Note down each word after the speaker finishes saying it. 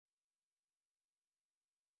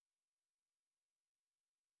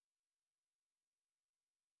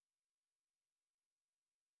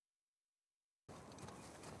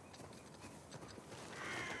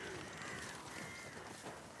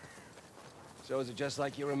So is it just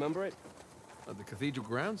like you remember it? The cathedral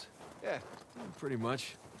grounds? Yeah. Pretty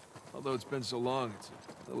much. Although it's been so long, it's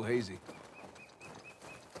a little hazy.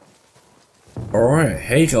 Alright,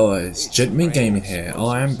 hey guys, Gentleman Gaming here,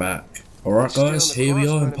 I am back. Alright guys, here we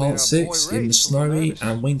are in part 6 in the snowy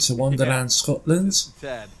and winter wonderland Scotland,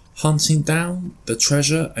 hunting down the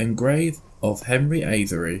treasure and grave of Henry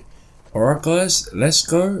Avery. Alright guys, let's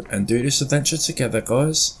go and do this adventure together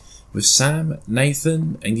guys, with Sam,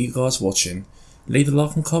 Nathan and you guys watching. Leave a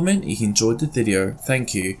like and comment if you enjoyed the video,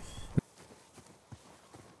 thank you.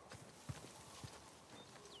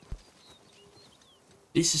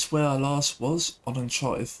 This is where I last was on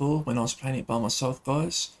Uncharted 4 when I was playing it by myself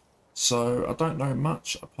guys, so I don't know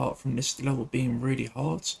much apart from this level being really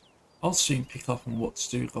hard. I'll soon pick up on what to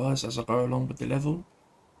do guys as I go along with the level,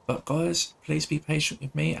 but guys please be patient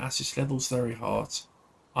with me as this level's very hard.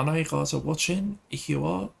 I know you guys are watching. If you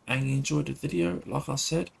are and you enjoyed the video, like I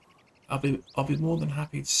said, I'll be more than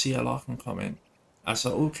happy to see a like and comment, as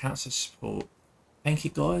that all counts as support. Thank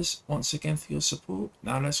you guys once again for your support.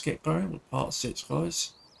 Now let's get going with part 6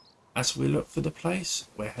 guys, as we look for the place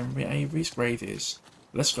where Henry Avery's grave is.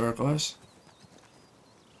 Let's go guys.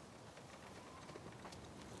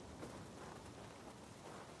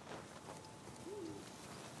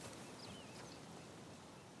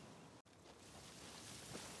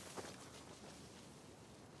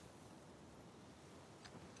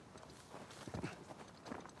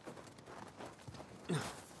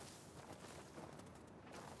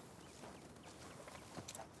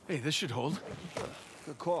 Hey, this should hold.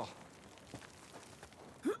 Good call.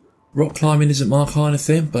 Rock climbing isn't my kind of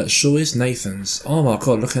thing, but it sure is Nathan's. Oh my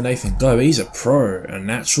god, look at Nathan go, he's a pro, a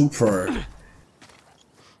natural pro.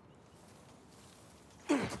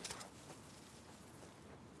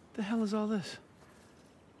 The hell is all this?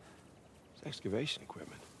 It's excavation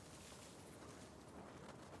equipment.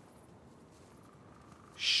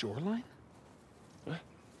 Shoreline? What?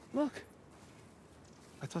 Look.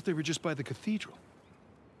 I thought they were just by the cathedral.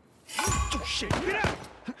 Oh shit, get out!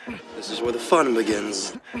 This is where the fun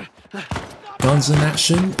begins. Guns in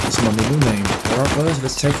action is my middle name. Alright guys,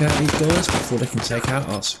 let's take out these guys before they can take out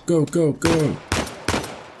us. Go, go, go!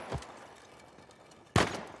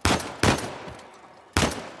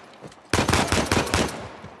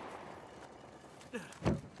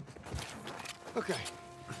 Okay,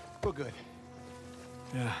 we're good.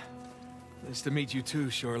 Yeah. Nice to meet you too,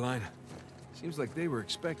 Shoreline. Seems like they were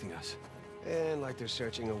expecting us. And like they're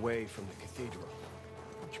searching away from the cathedral.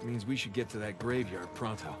 Which means we should get to that graveyard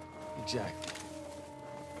pronto. Exactly.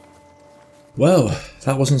 Well,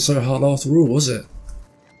 that wasn't so hard after all, was it?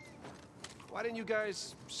 Why didn't you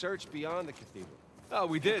guys search beyond the cathedral? Oh,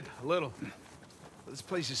 we did, a little. This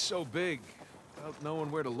place is so big, without knowing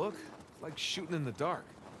where to look, like shooting in the dark.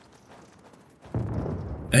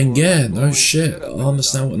 And yeah, no shit, I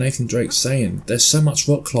understand what Nathan Drake's saying. There's so much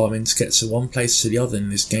rock climbing to get to one place to the other in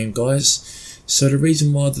this game guys. So the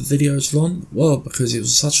reason why the video is long, well because it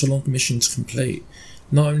was such a long mission to complete.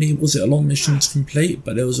 Not only was it a long mission to complete,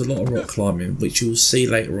 but there was a lot of rock climbing, which you'll see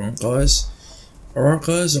later on guys. Alright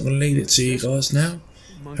guys, I'm going to leave it to you guys now.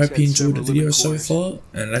 Hope you enjoyed the video so far,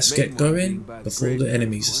 and let's get going before the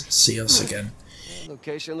enemies see us again.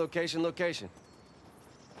 Location, location, location.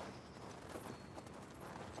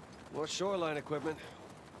 More shoreline equipment.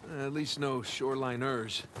 At least no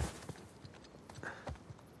shoreliners.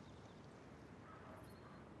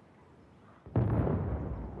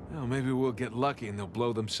 Well, maybe we'll get lucky and they'll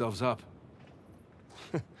blow themselves up.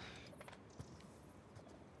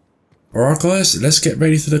 Alright guys, let's get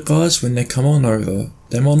ready for the guys when they come on over.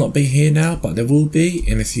 They might not be here now, but they will be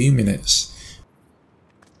in a few minutes.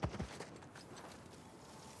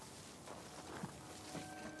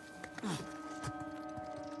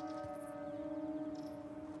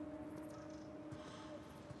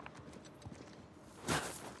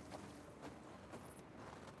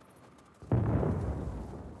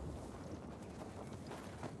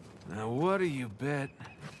 Now what do you bet?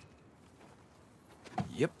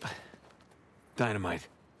 Yep. Dynamite.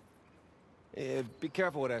 Yeah, be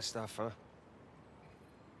careful with that stuff, huh?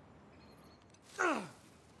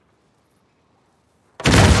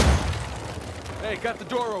 Hey, got the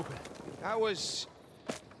door open. That was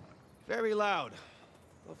very loud.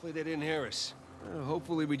 Hopefully they didn't hear us. Well,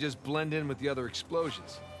 hopefully we just blend in with the other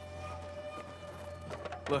explosions.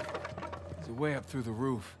 Look, it's a way up through the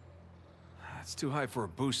roof. It's too high for a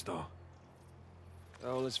boost, though.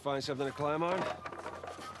 Oh, let's find something to climb on?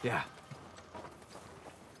 Yeah.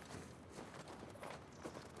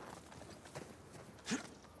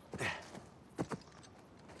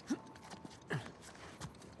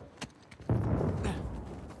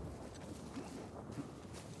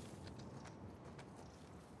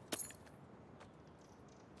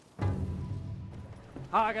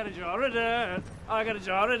 I got a jar of dirt, I got a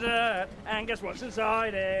jar of dirt, and guess what's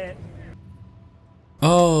inside it?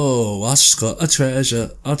 Oh, I just got a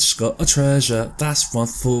treasure. I just got a treasure. That's one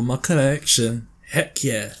for my collection. Heck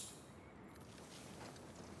yeah.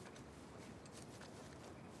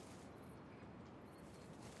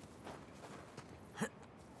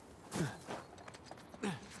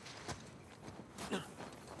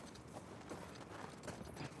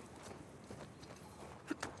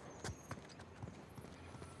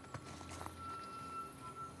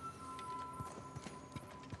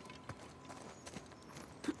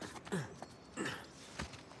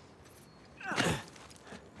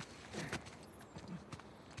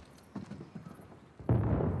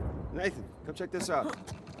 Nathan, come check this out.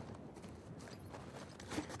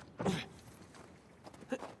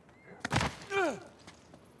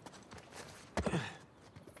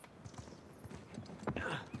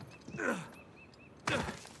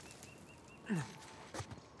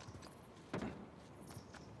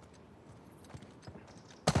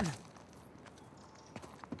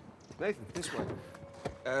 Nathan, this way.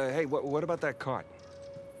 Hey, what about that cart?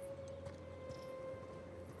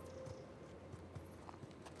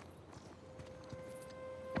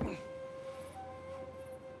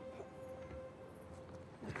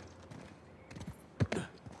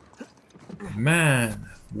 Man,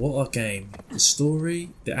 what a game. The story,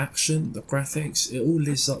 the action, the graphics, it all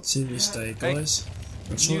lives up to this day, guys.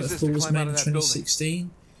 Uncharted 4 was made in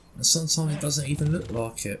 2016, and sometimes it doesn't even look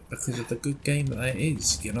like it because of the good game that it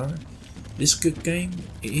is, you know? This good game,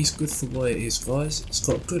 it is good for what it is, guys. It's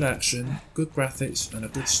got good action, good graphics, and a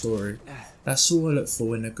good story. That's all I look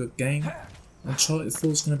for in a good game. Uncharted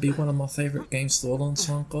 4 is going to be one of my favourite games for a long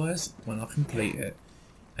time, guys, when I complete it.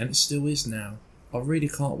 And it still is now. I really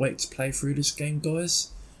can't wait to play through this game,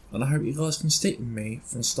 guys, and I hope you guys can stick with me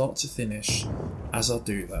from start to finish as I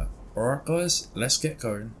do that. Alright guys, let's get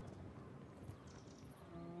going.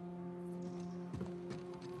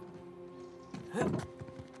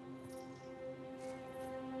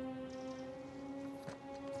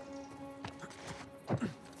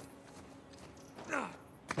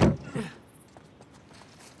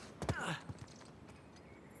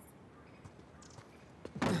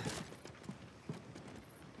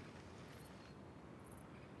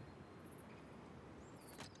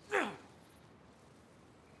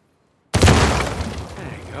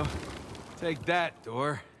 Take that,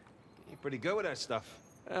 door. You're pretty good with that stuff.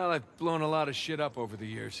 Well, I've blown a lot of shit up over the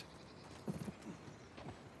years.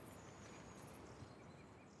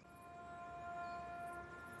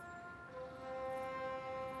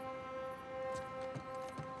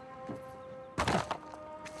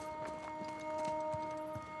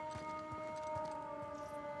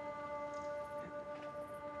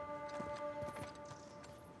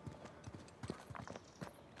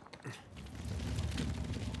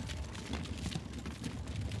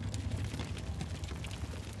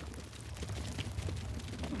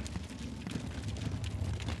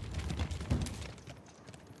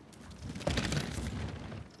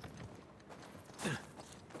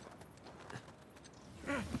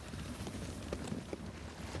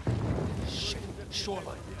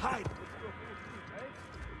 Shoreline, hide!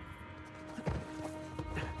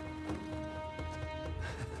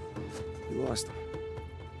 You lost him.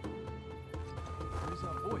 Where's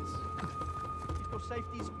our boys? Keep your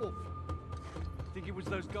safeties off. I think it was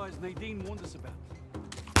those guys Nadine warned us about.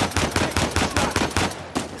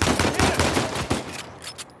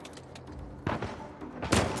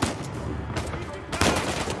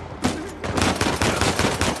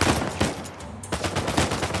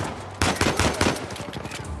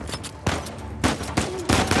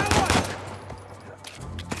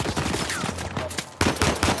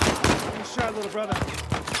 Little brother.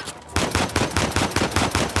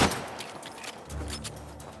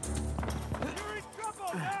 You're in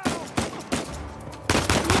trouble now.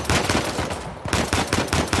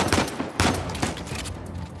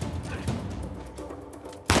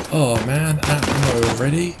 Oh man, out of ammo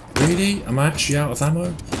already? Really? Am I actually out of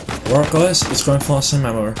ammo? Alright guys, let's go and find some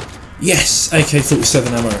ammo. Yes! AK-47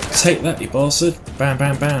 ammo. Take that, you bastard. Bam,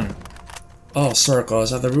 bam, bam. Oh, sorry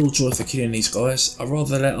guys, I had a real joy for killing these guys. I'd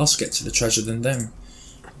rather let us get to the treasure than them.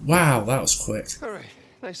 Wow, that was quick. Alright,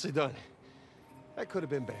 nicely done. That could have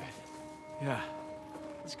been bad. Yeah.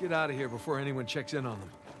 Let's get out of here before anyone checks in on them.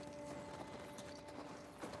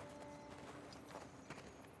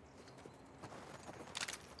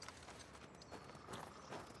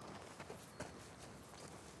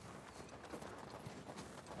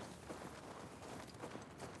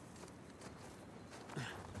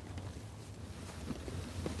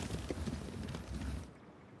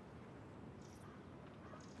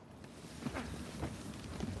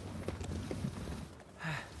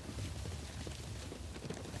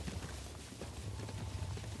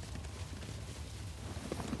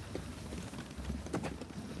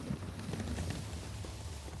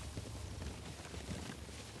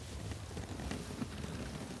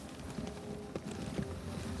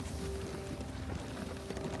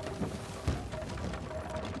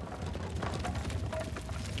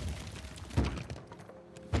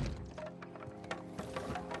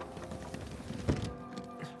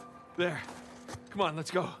 There. Come on, let's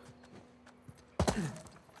go.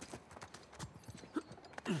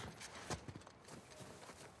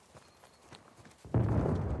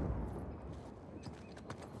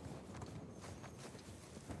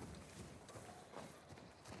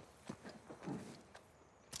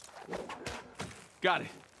 Got it.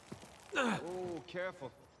 Oh,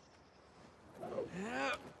 careful.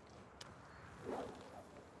 Yeah.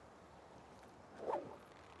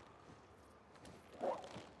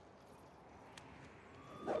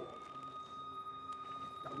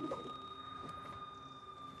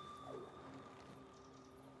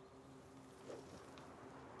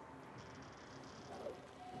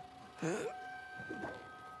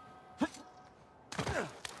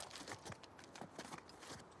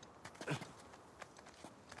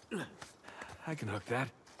 I can hook that.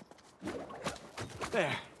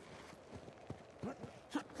 There.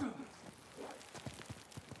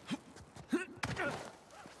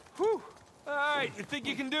 Whew. All right, you think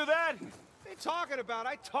you can do that? What are you talking about?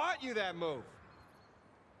 I taught you that move.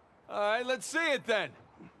 All right, let's see it then.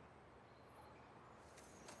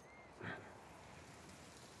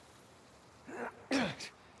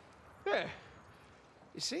 There.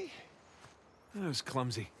 You see? That was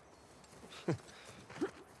clumsy.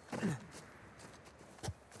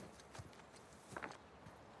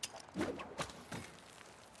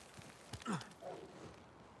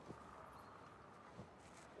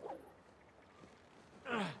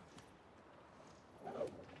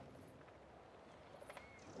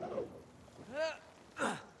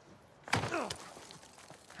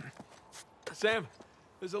 Sam,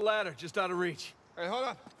 there's a ladder just out of reach. All right, hold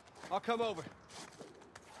on. I'll come over.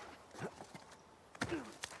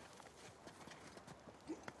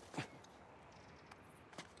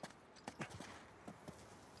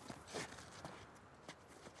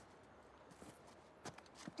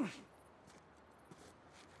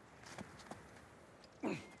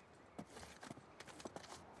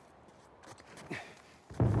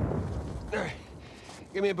 All right,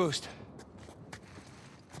 give me a boost.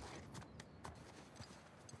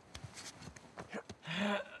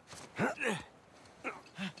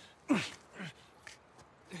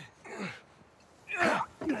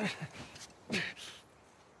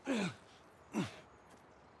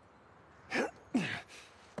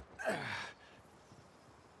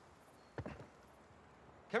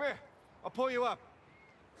 Come here. I'll pull you up.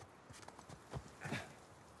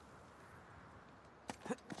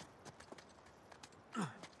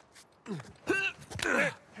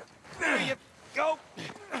 There you go.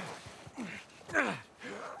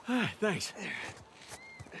 Thanks.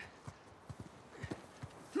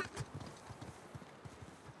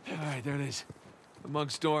 All right, there it is. Among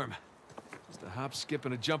storm. Just a hop, skip,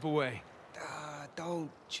 and a jump away. Don't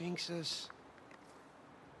jinx us.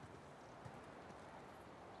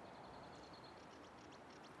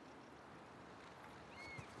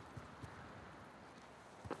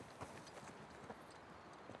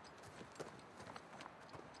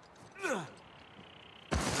 Down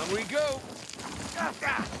we go.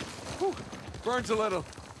 Whew. Burns a little.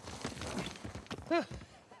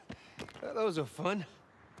 Those are fun.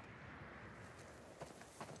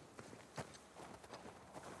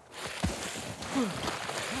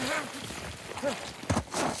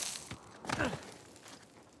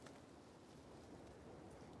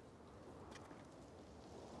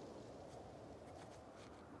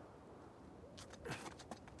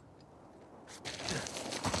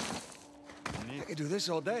 I could do this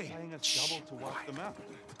all day. Paying us double to watch them out.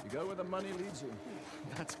 You go where the money leads you.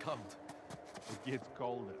 That's cold. It gets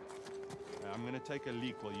colder. Now, I'm gonna take a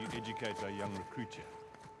leak while you educate our young recruit here.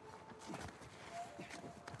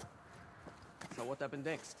 So what happened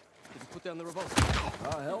next? Did you put down the revolt?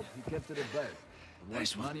 Our help, he kept it at bay. But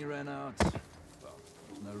once money ran out, well,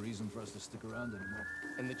 there's no reason for us to stick around anymore.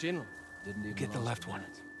 And the general? Didn't even Get the last left a one.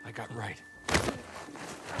 minute. I got right.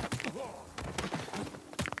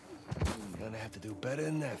 Gonna have to do better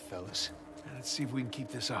than that, fellas. Let's see if we can keep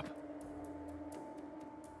this up.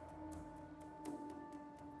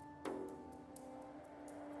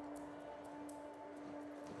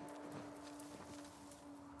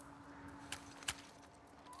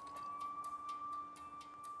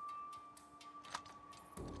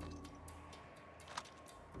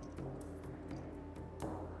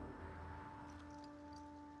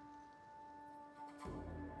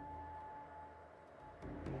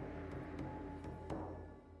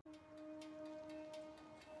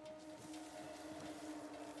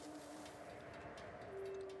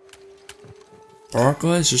 Alright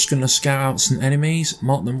guys, just gonna scout out some enemies,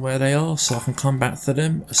 mark them where they are so I can come back to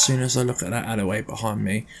them as soon as I look at that alleyway behind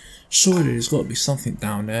me. Surely there's got to be something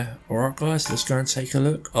down there. Alright guys, let's go and take a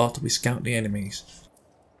look after we scout the enemies.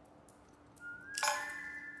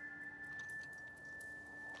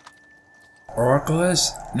 Alright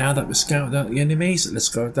guys, now that we've scouted out the enemies, let's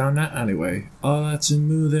go down that alleyway. I like to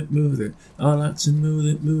move it, move it. I like to move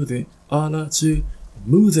it, move it. I like to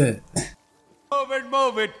move it. Move it,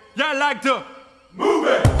 move it. Yeah, I like to move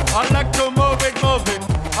it. I like to move it, move it.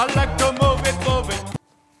 I like to move it, move it.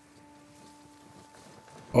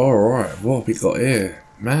 Alright, what have we got here?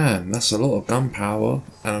 Man, that's a lot of gunpowder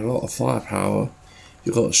and a lot of firepower.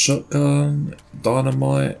 You've got a shotgun,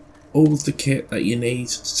 dynamite, all the kit that you need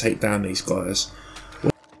to take down these guys.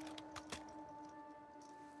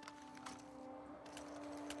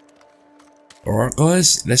 Alright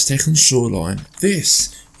guys, let's take on Shoreline.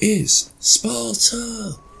 This is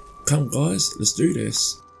Sparta! Come guys, let's do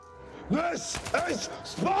this. This is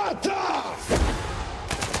Sparta!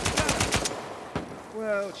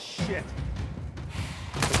 Well, shit.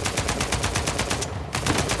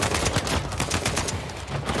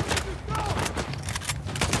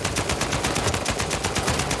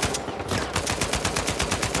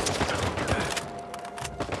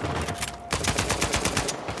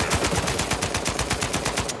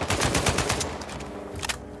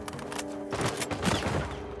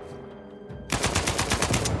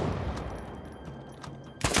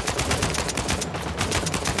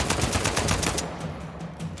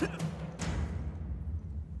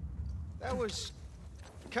 That was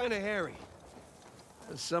kind of hairy.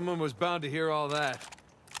 Someone was bound to hear all that.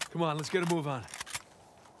 Come on, let's get a move on.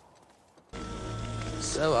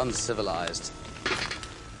 So uncivilized.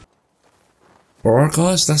 Alright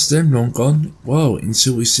guys, that's them long gone. Well,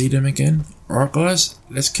 until we see them again. Alright guys,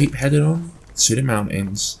 let's keep heading on to the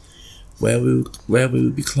mountains. Where we will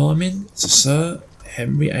be climbing to Sir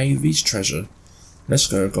Henry Avery's treasure. Let's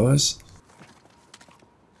go guys.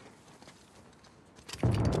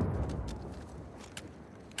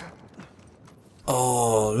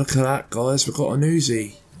 Oh, look at that guys, we've got an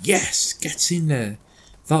Uzi. Yes, get in there.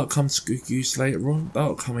 That'll come to good use later on.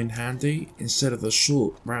 That'll come in handy instead of a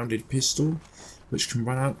short rounded pistol which can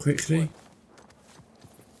run out quickly.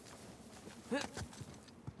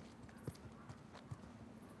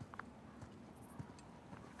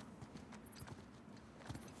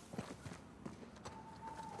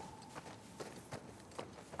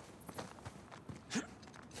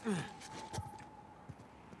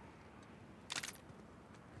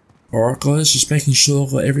 Alright guys, just making sure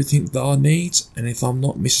I've got everything that I need, and if I'm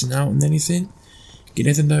not missing out on anything, you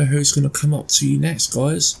never know who's going to come up to you next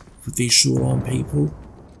guys, with these Shoreline people.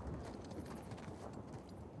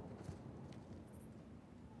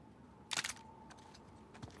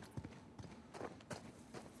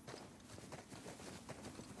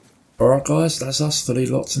 Alright guys, that's us fully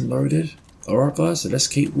locked and loaded. Alright guys, so let's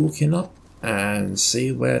keep walking up and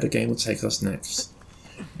see where the game will take us next.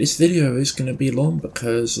 This video is going to be long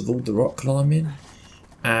because of all the rock climbing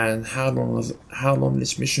and how long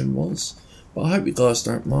this mission was, but I hope you guys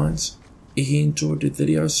don't mind. If you enjoyed the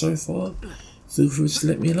video so far, feel free to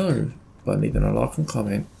let me know by leaving a like and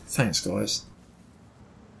comment. Thanks guys.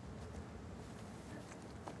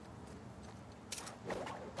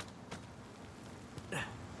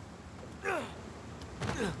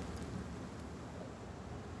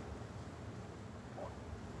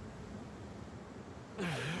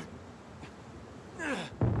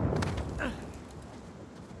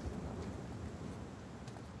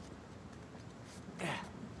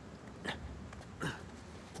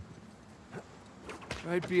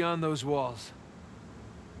 Right beyond those walls.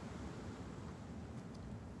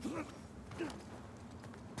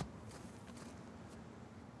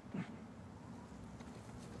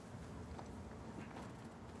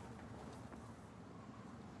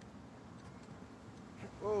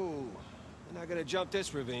 Whoa, I'm not gonna jump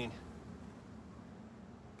this ravine.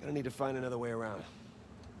 Gonna need to find another way around.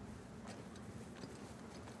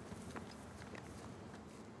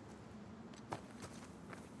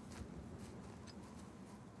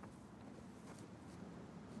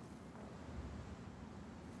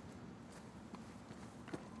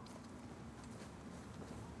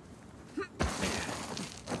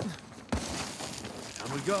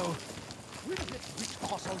 Down we go.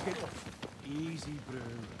 Easy, bro.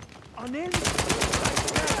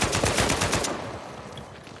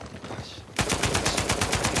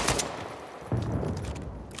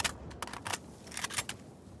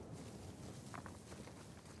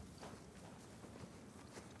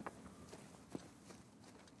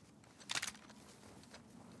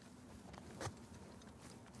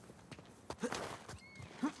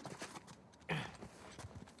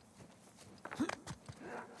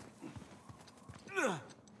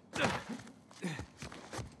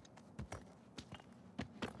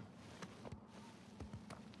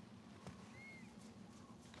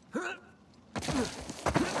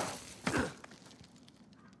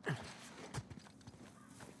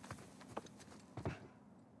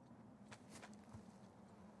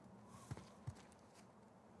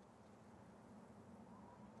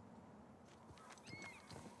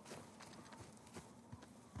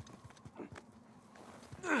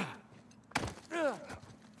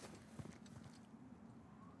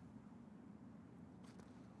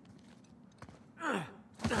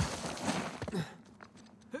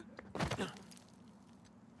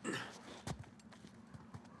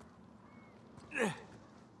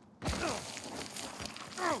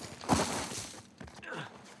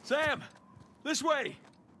 Sam! This way!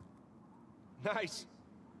 Nice.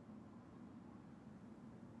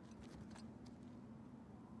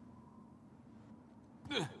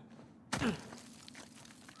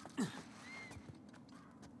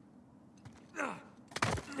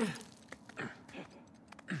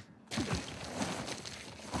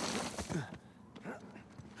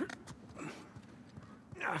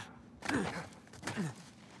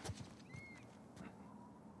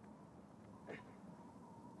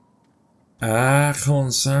 Ah, come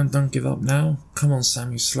on Sam, don't give up now. Come on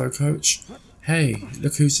Sam, you slow coach. Hey,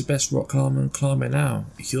 look who's the best rock climber climbing now.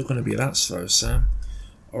 You're going to be that slow, Sam.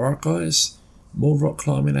 Alright guys, more rock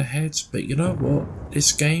climbing ahead, but you know what?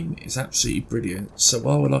 This game is absolutely brilliant, so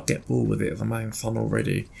why would I get bored with it if I'm having fun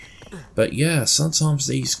already? But yeah, sometimes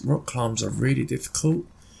these rock climbs are really difficult.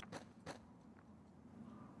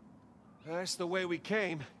 That's the way we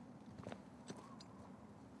came.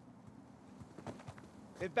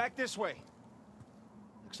 Head back this way.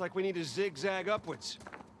 Looks like we need to zigzag upwards.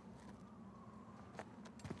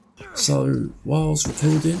 So, while I was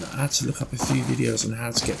recording, I had to look up a few videos on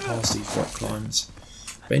how to get past these rock climbs.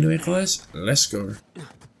 But anyway guys, let's go.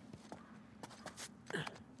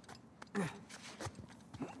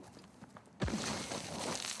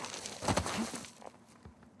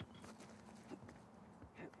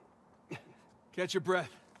 Catch your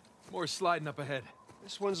breath. More sliding up ahead.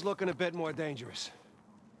 This one's looking a bit more dangerous.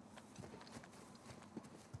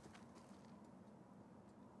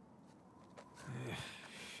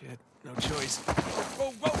 Shit, no choice. Whoa,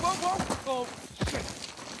 whoa, whoa, whoa! Oh, shit.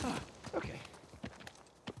 Okay.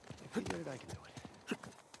 I figured I can do it.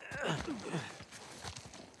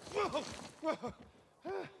 Whoa! Whoa!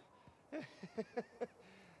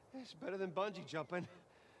 It's better than bungee jumping.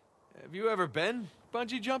 Have you ever been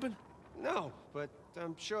bungee jumping? No, but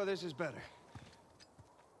I'm sure this is better.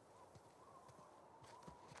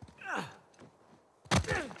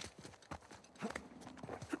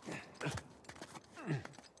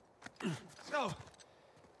 So,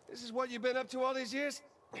 this is what you've been up to all these years?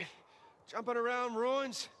 Jumping around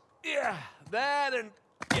ruins? Yeah, that and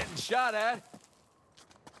getting shot at.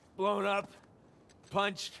 Blown up.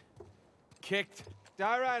 Punched. Kicked.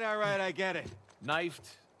 All right, I get it.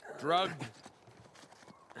 Knifed. Drugged.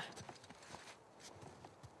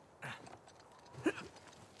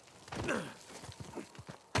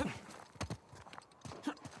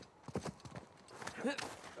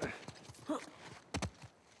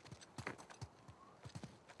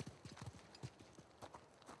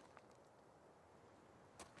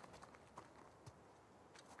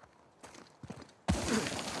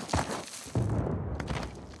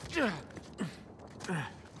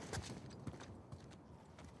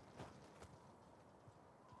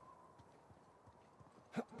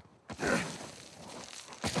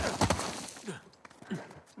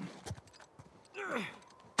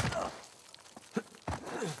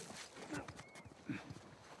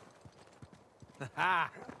 Ha!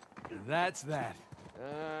 That's that.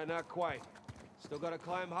 Not quite. Still gotta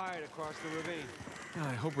climb higher to cross the ravine.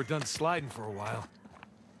 I hope we're done sliding for a while.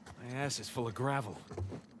 My ass is full of gravel.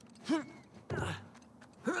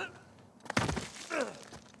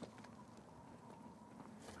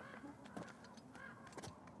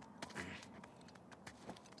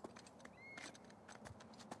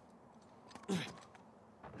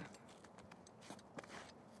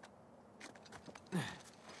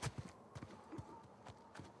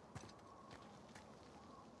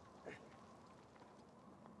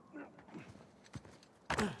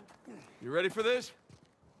 You ready for this?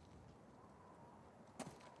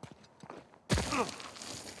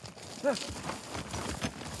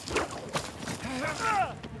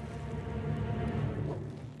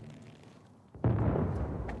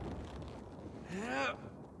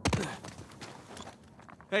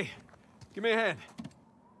 Hey, give me a hand.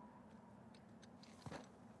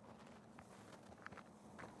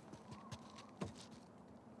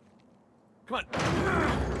 Come on.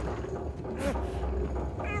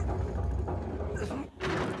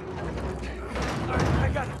 All right, I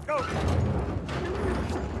got it. Go.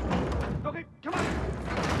 Okay, come on.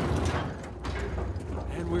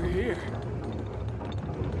 And we're here.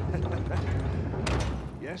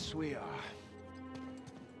 Yes, we are.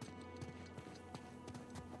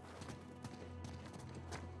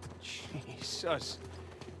 Jesus.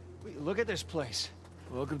 Wait, look at this place.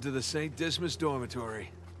 Welcome to the St. Dismas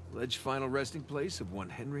Dormitory. Alleged final resting place of one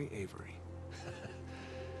Henry Avery.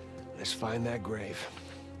 Let's find that grave.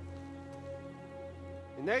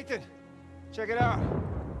 Hey, Nathan, check it out.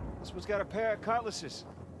 This one's got a pair of cutlasses.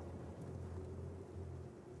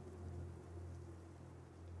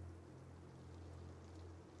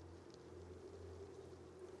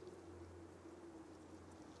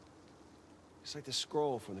 It's like the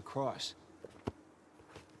scroll from the cross.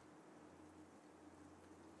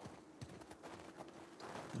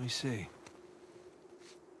 Let me see.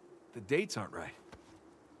 The dates aren't right.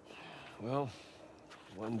 Well,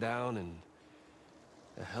 one down and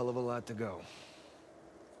a hell of a lot to go.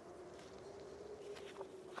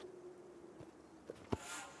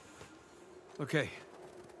 Okay.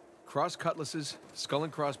 Cross cutlasses, skull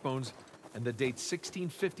and crossbones, and the dates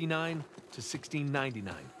 1659 to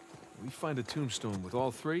 1699. We find a tombstone with all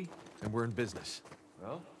three, and we're in business.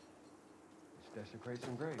 Well, let's desecrate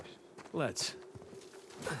some graves. Let's.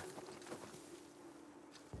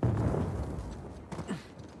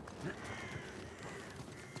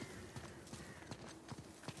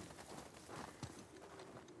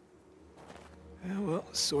 Yeah, well,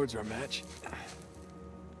 swords are a match.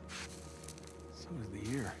 So is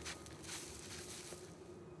the year.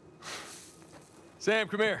 Sam,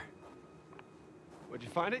 come here. Where'd you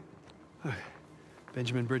find it?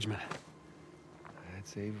 Benjamin Bridgman.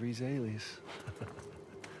 That's Avery's alias.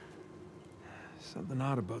 Something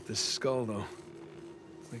odd about this skull, though.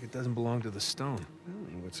 It's like it doesn't belong to the stone.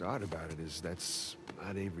 Well, what's odd about it is that's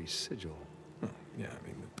not Avery's sigil. Oh, yeah, I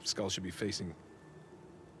mean, the skull should be facing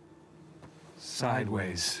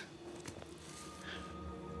sideways.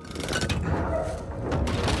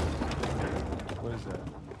 What is that?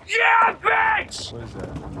 Yeah, bitch! What is that?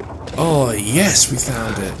 Oh, yes, we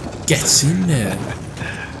found it. Get in there.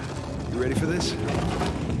 You ready for this?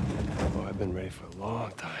 Oh, I've been ready for a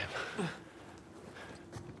long time.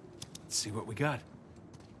 Let's see what we got.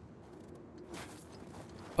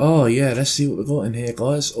 Oh, yeah, let's see what we got in here,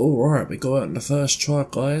 guys. Alright, we got it on the first try,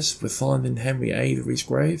 guys. We're finding Henry Avery's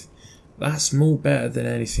grave. That's more better than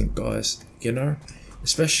anything, guys. You know?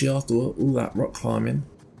 Especially after all that rock climbing.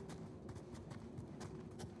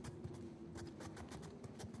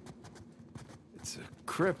 It's a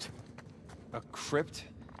crypt. A crypt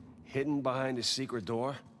hidden behind a secret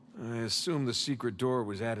door I assume the secret door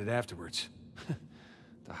was added afterwards.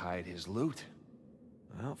 to hide his loot.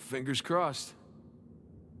 Well, fingers crossed.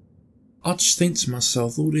 I just think to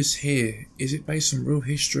myself, all this here, is it based on real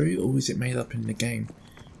history or is it made up in the game?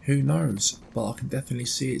 Who knows, but I can definitely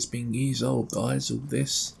see it's been years old, guys, all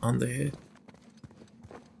this under here.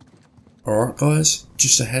 Alright guys,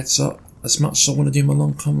 just a heads up, as much as I want to do my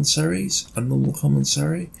long commentaries, a normal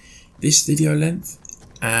commentary, this video length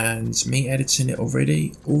and me editing it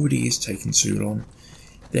already is taking too long.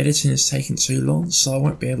 The editing is taking too long, so I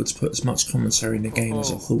won't be able to put as much commentary in the game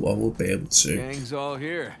as I thought I would be able to. Gang's all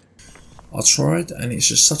here. I tried, and it's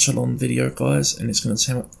just such a long video, guys, and it's going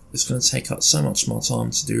to take up so much more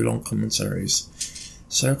time to do long commentaries.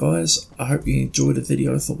 So, guys, I hope you enjoyed the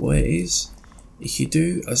video for what it is. If you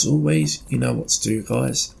do, as always, you know what to do,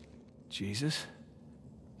 guys. Jesus.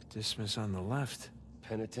 Dismas on the left.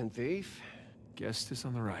 Penitent thief, Gestus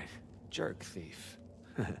on the right. jerk thief.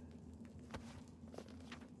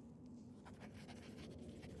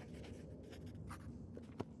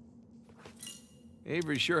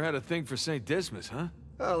 Avery sure had a thing for St. Dismas, huh?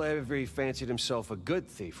 Well, Avery fancied himself a good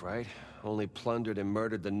thief, right? Only plundered and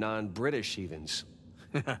murdered the non-British heathens.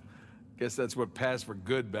 Guess that's what passed for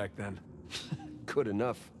good back then. Good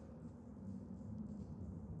enough.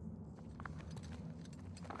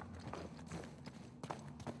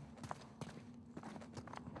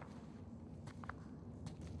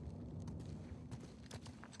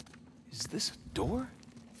 Is this a door?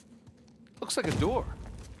 Looks like a door.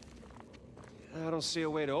 I don't see a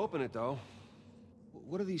way to open it, though.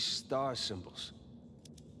 What are these star symbols?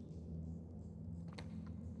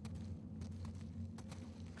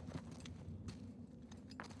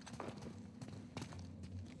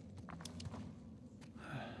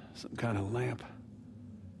 Some kind of lamp.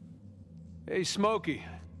 Hey, Smokey.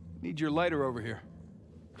 Need your lighter over here.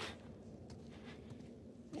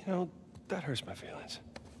 You know, that hurts my feelings.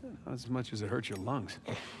 Not as much as it hurts your lungs.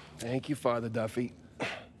 Thank you, Father Duffy.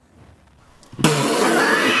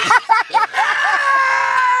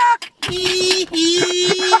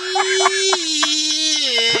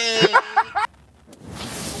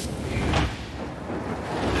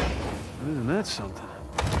 Isn't that something?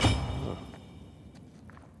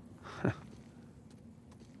 The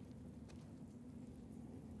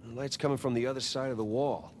light's coming from the other side of the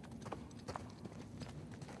wall.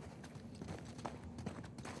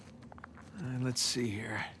 Let's see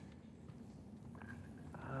here.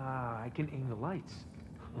 Ah, I can aim the lights.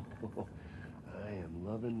 I am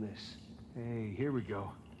loving this. Hey, here we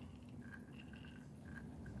go.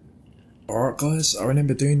 Alright guys, I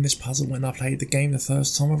remember doing this puzzle when I played the game the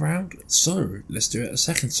first time around, so let's do it a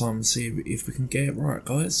second time and see if we can get it right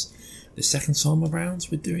guys. The second time around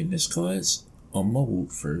we're doing this guys, on my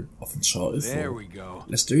walkthrough of Uncharted 4. There we go.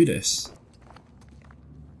 Let's do this.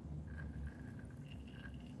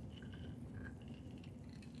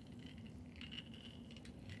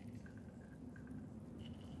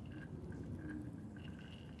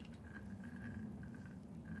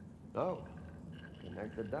 Oh,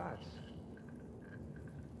 connect the dots.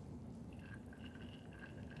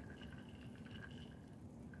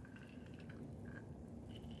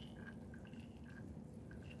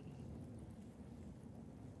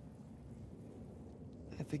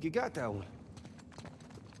 I think you got that one.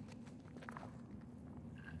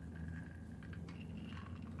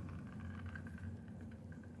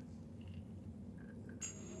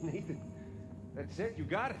 Nathan, that's it, you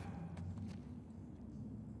got it.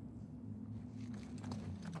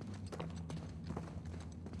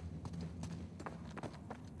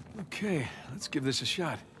 Okay, let's give this a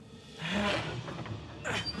shot.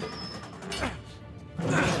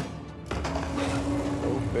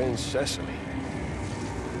 Open sesame.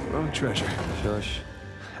 Wrong treasure. Shush.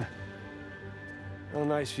 Well,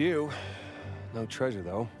 nice view. No treasure,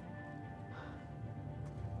 though.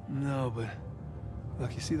 No, but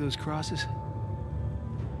look, you see those crosses?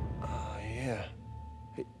 Oh, yeah.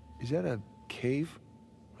 Hey, is that a cave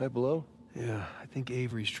right below? Yeah, I think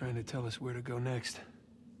Avery's trying to tell us where to go next.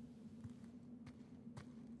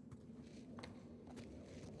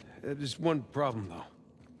 There's one problem, though.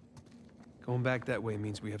 Going back that way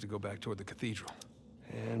means we have to go back toward the cathedral.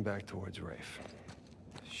 And back towards Rafe.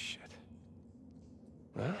 Shit.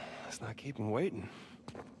 Well, let's not keep him waiting.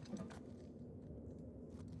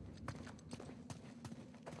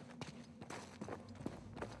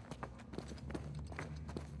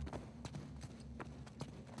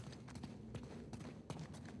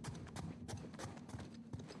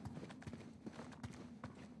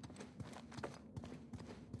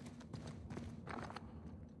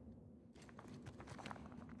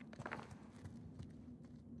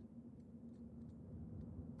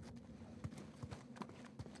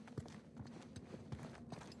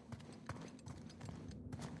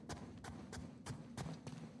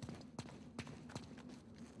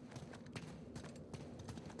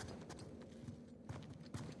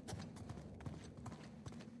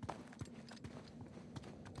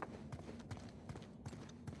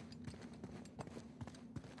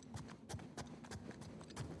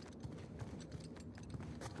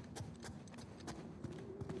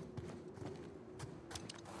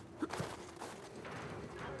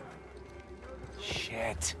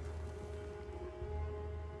 Shit.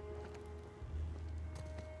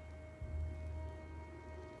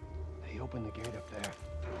 They opened the gate up there.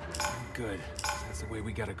 Good. That's the way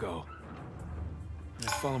we gotta go.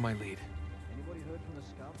 Now follow my lead. Anybody heard from the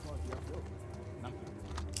scout party up there? Nothing.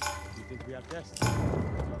 You think we have tests?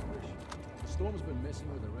 Rubbish. The storm's been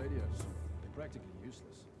messing with the radios. They're practically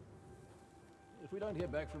useless. If we don't hear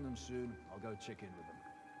back from them soon, I'll go check in with them.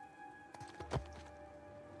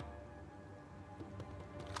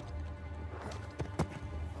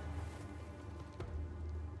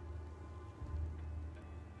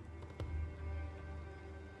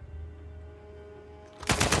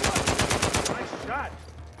 Nice shot.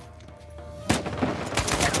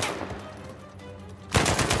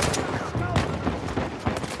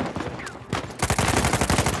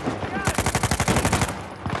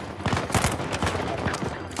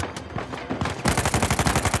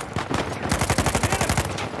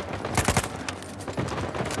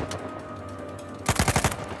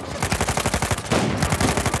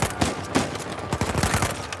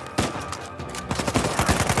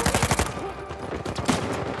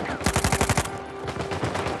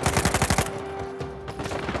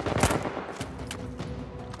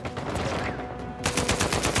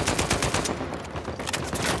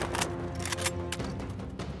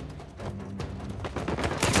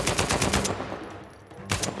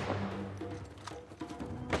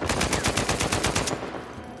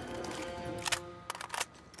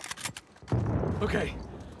 Okay,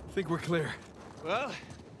 think we're clear. Well,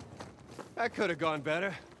 that could have gone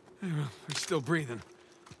better. We're still breathing.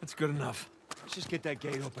 That's good enough. Let's just get that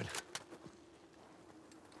gate open.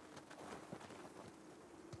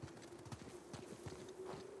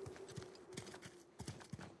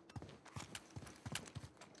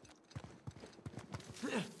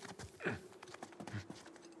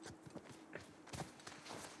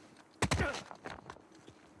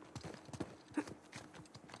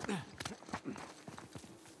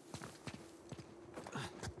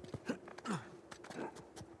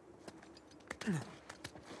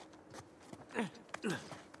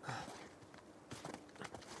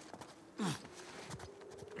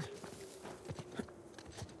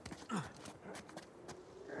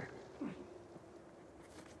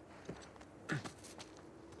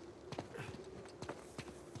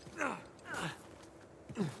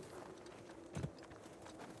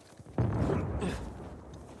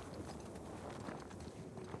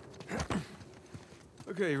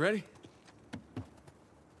 Okay, you ready?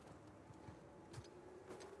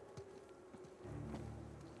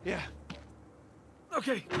 Yeah.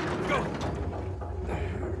 Okay, go!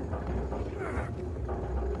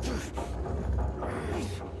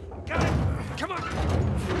 Got it! Come on!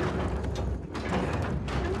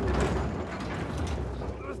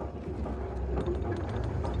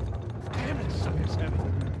 Damn, this sucker's heavy.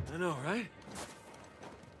 I know, right?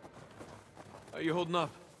 How you holding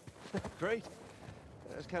up? Great.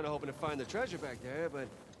 I was kind of hoping to find the treasure back there, but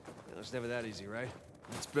it's never that easy, right?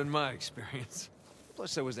 It's been my experience.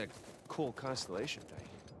 Plus, there was that cool constellation thing.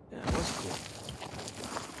 Yeah, it was cool.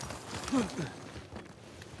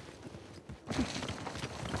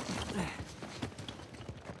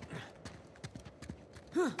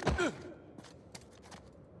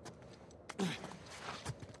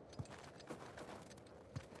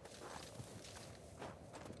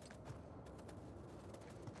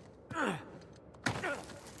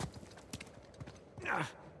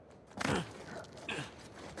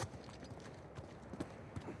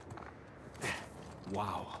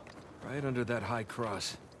 Wow. Right under that high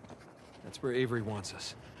cross. That's where Avery wants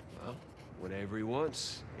us. Well, what Avery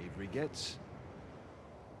wants, Avery gets.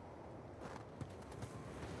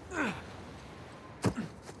 Kid,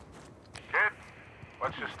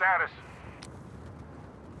 what's your status?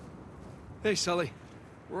 Hey, Sully.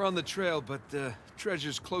 We're on the trail, but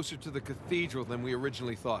treasure's closer to the cathedral than we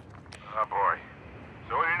originally thought. Oh, boy.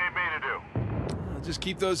 So what do you need me to do? Just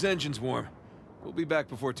keep those engines warm. We'll be back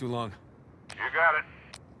before too long. You got it.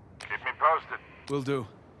 Keep me posted. Will do.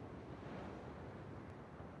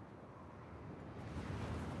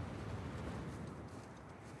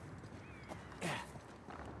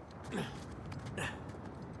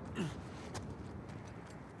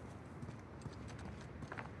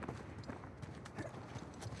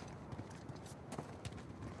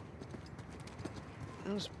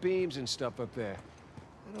 Those beams and stuff up there.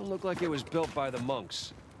 They don't look like it was built by the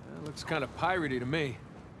monks. That looks kind of piratey to me.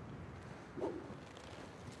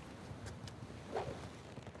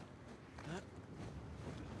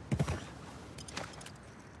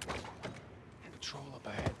 Patrol up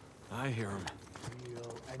ahead. I hear him.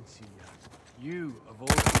 You of all...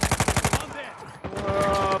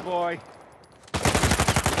 Oh, boy.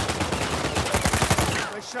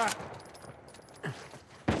 Nice shot.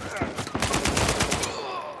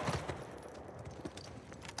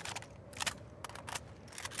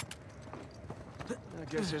 I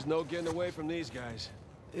guess there's no getting away from these guys.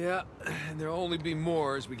 Yeah, and there'll only be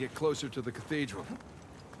more as we get closer to the cathedral.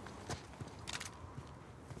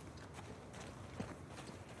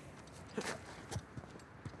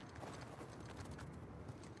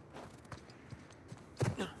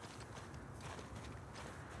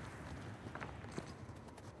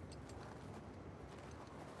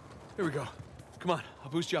 Here we go. Come on, I'll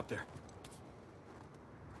boost you up there.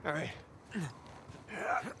 All right.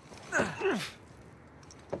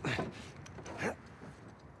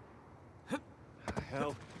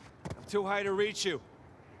 Hell, I'm too high to reach you.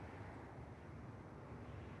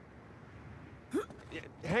 Yeah,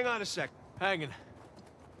 hang on a sec. Hanging.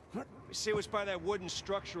 Let me see what's by that wooden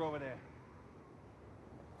structure over there.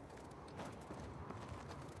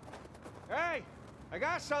 Hey, I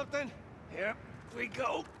got something. Here we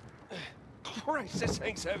go. Christ, this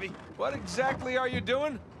thing's heavy. What exactly are you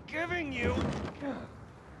doing? Giving you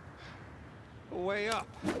a way up.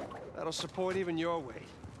 That'll support even your weight.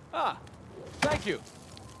 Ah, thank you.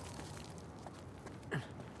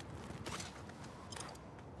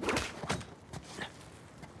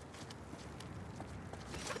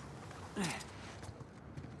 Hey,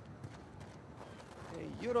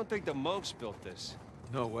 you don't think the monks built this?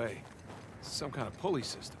 No way. It's some kind of pulley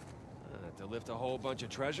system. To lift a whole bunch of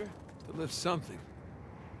treasure? To lift something.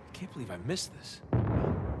 I can't believe I missed this.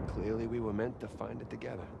 Clearly we were meant to find it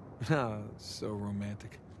together. Ah, so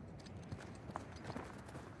romantic.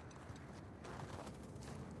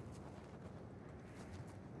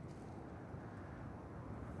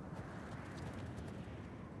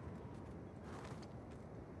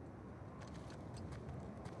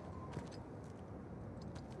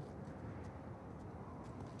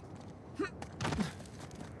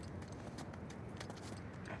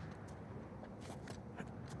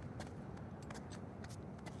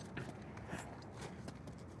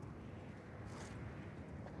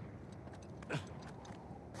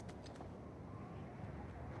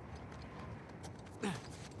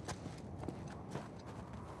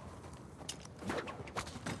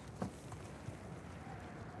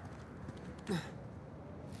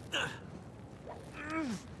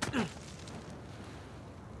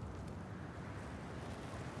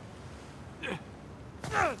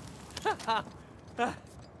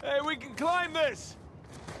 Hey, we can climb this!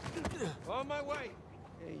 On my way.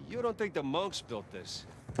 Hey, you don't think the monks built this?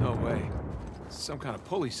 No way. It's some kind of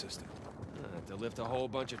pulley system. To lift a whole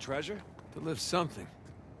bunch of treasure? To lift something.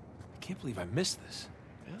 I can't believe I missed this.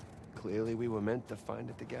 Yeah. Clearly we were meant to find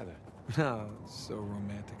it together. Ah, so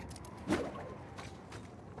romantic.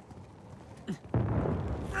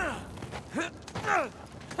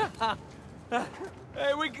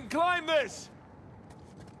 Hey, we can climb this!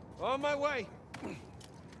 On my way.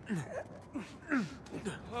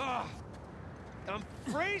 I'm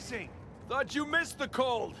freezing! Thought you missed the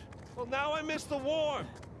cold! Well, now I miss the warm.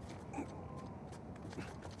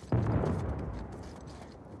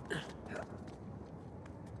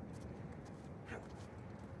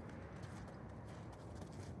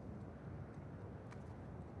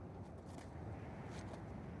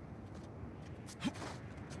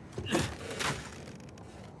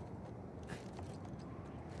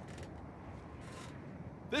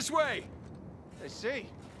 This way! I see.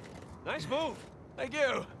 Nice move. Thank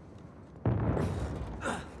you.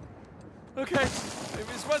 Okay,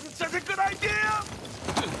 maybe this wasn't such a good idea!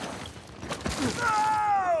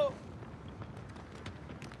 No!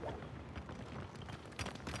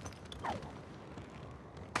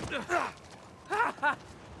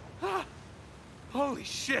 Holy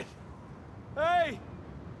shit! Hey!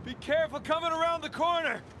 Be careful coming around the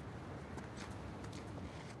corner!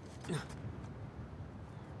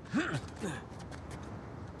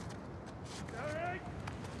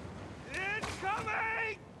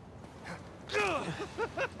 Incoming!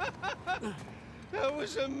 That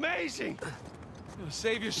was amazing.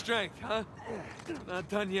 Save your strength, huh? Not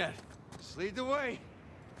done yet. Just lead the way.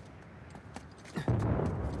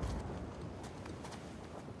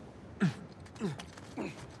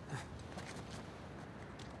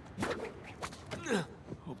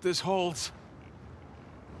 Hope this holds.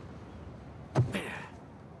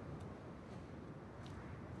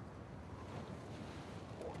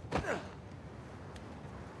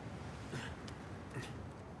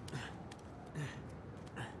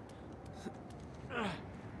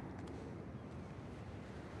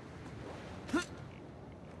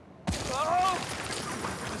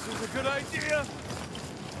 Good idea.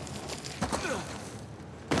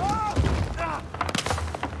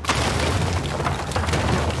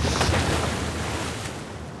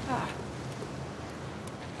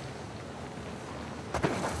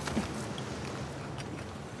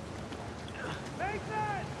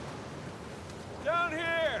 Nathan! Down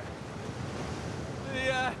here!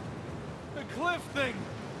 The cliff thing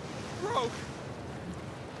broke.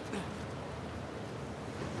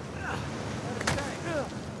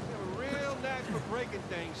 For breaking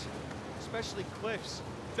things, especially cliffs.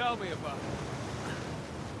 Tell me about it.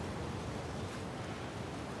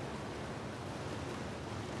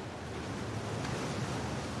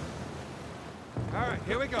 All right,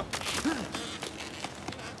 here we go.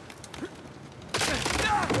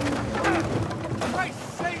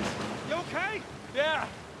 Christ's sakes! You okay? Yeah.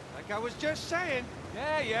 Like I was just saying.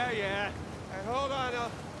 Yeah. All right, hold on.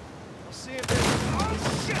 I'll see if there's... Oh,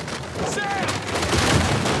 shit! Sam!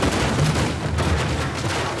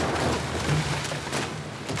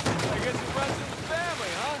 I guess it runs in the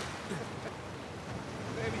family, huh?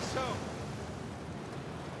 Maybe so.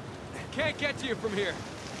 Can't get to you from here.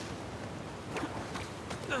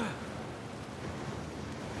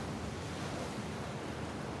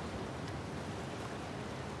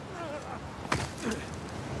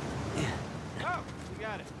 Oh, you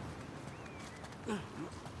got it. I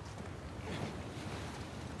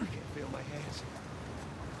can't feel my hands.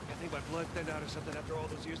 I think my blood thinned out or something after all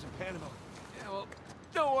those years in Panama. Yeah, well,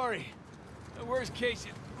 don't worry. The worst case,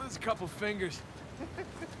 you lose a couple fingers.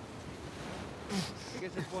 I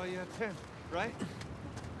guess that's why you have 10, right?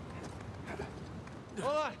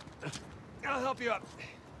 Hold on. I'll help you up.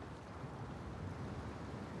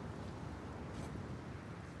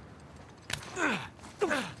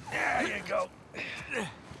 There you go.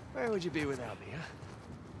 Where would you be without me,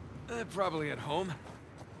 huh? Probably at home.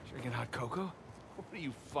 Drinking hot cocoa. What are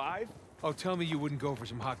you, 5? Oh, tell me you wouldn't go for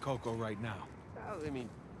some hot cocoa right now. Well, I mean,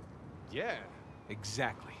 yeah.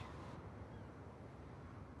 Exactly.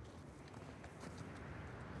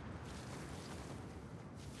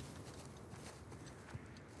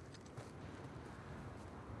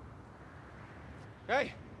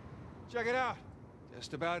 Hey, check it out.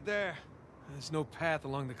 Just about there. There's no path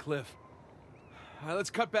along the cliff. All right, let's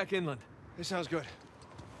cut back inland. This sounds good.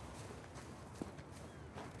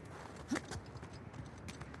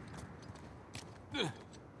 Here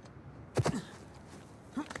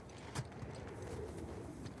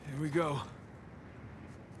we go.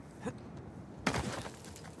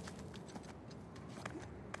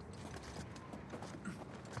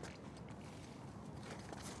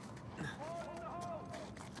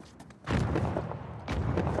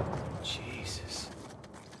 Jesus.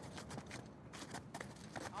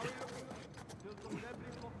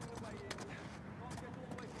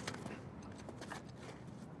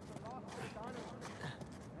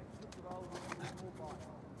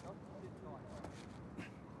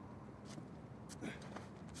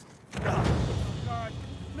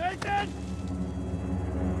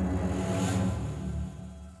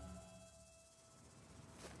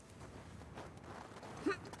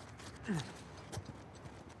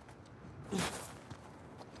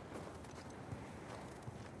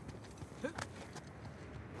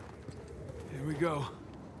 Here we go.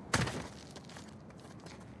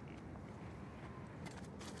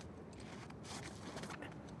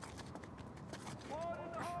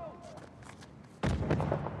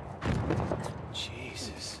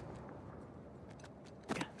 Jesus.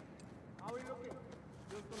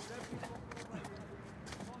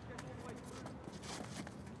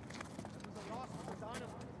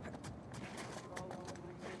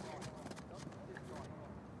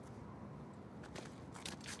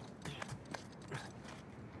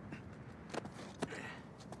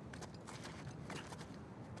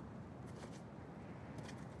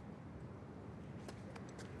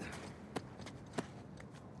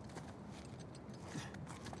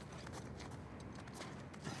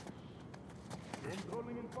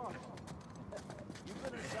 Rolling in fast. You've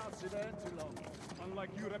been in South Sudan too long. Unlike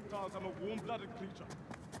you reptiles, I'm a warm-blooded creature.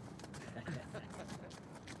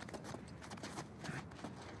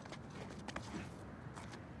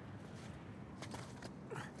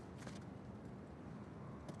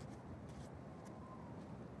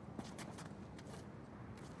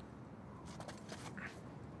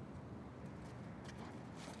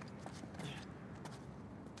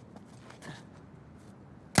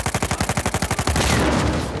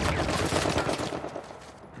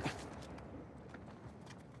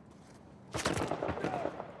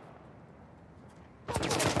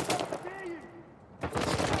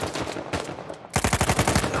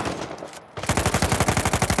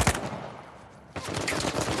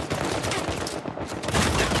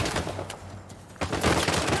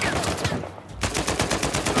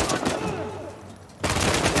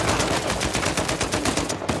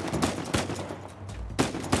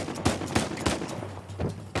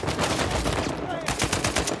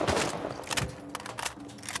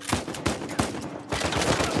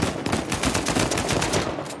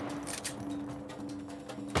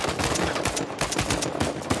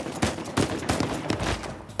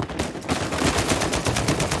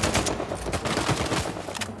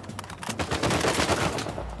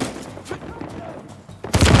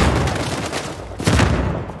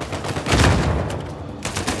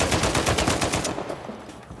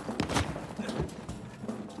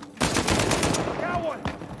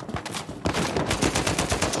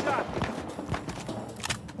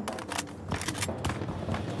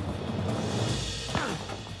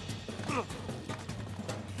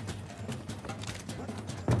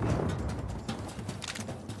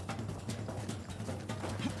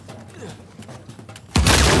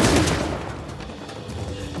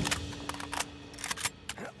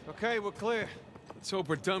 Okay, we're clear. Let's hope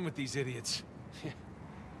we're done with these idiots.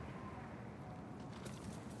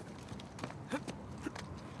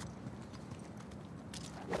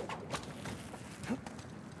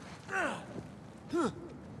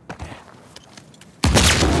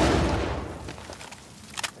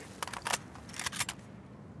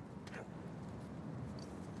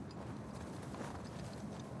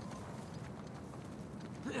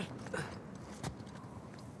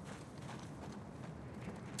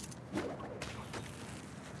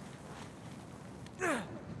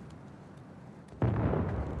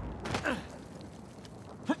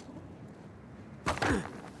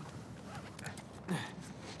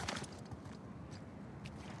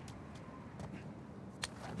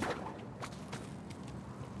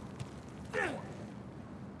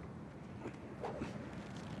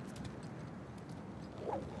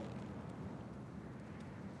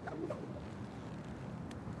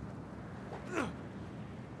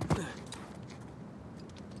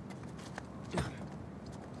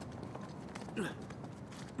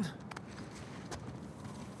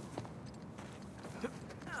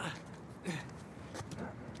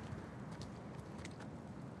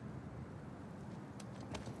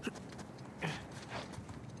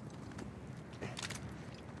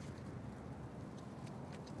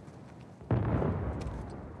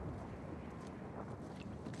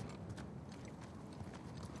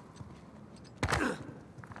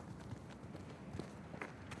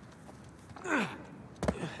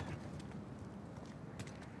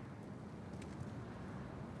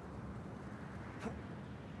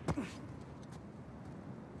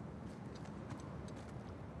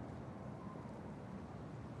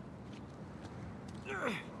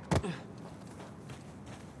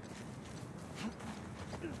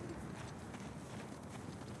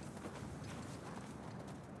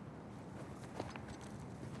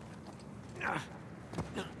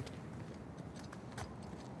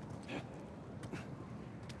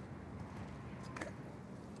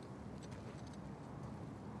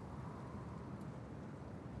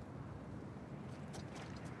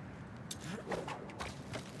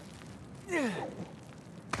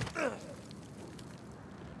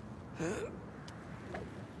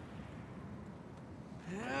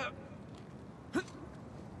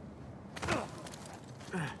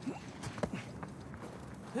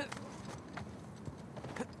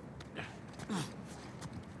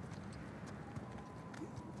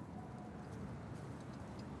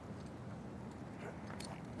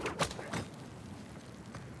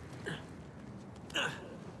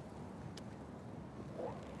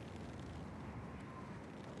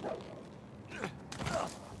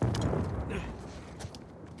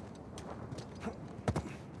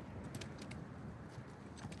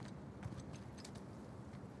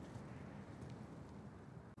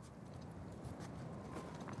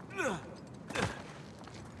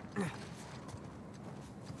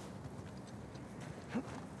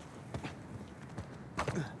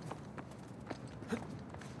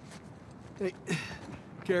 Hey,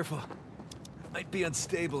 careful. Might be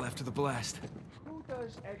unstable after the blast. Who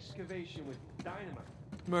does excavation with dynamite?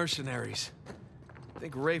 Mercenaries. I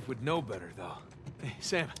think Rafe would know better, though. Hey,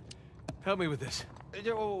 Sam, help me with this.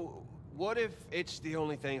 Oh, what if it's the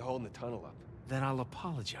only thing holding the tunnel up? Then I'll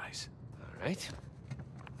apologize. All right.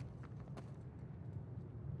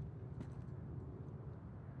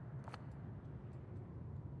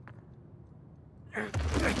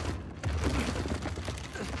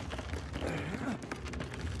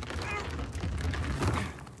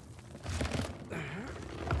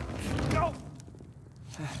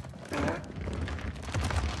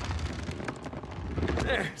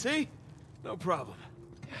 There, see? No problem.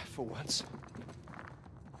 Yeah, for once.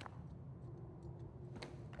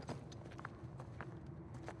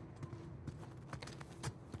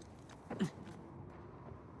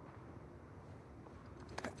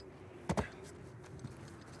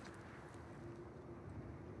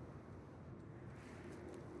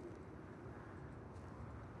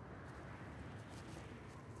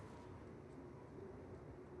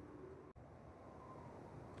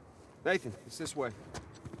 Nathan, it's this way.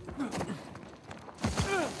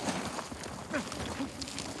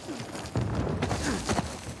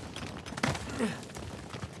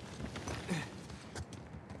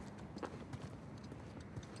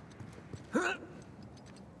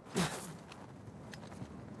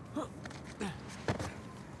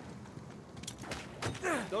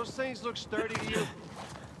 Those things look sturdy to you.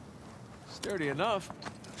 Sturdy enough.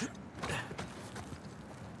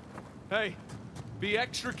 Hey, be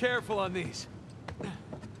extra careful on these.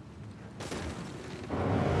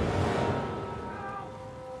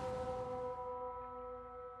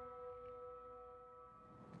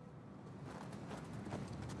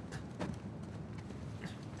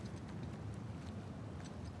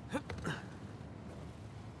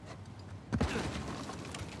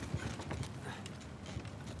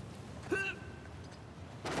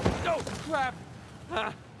 Oh, crap!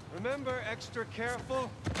 Remember, extra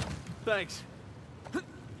careful. Thanks.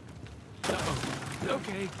 Uh-oh.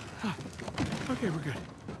 Okay. Okay, we're good.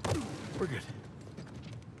 We're good.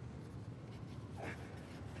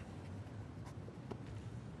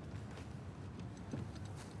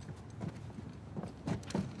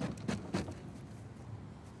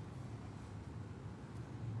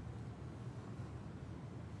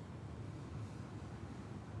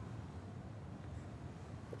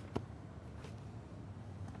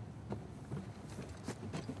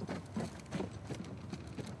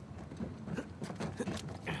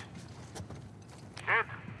 Kid,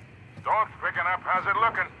 Dorf's picking up. How's it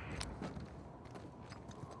looking?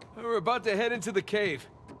 We're about to head into the cave.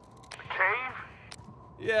 The cave?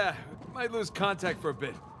 Yeah, might lose contact for a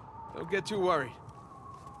bit. Don't get too worried.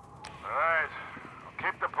 All right.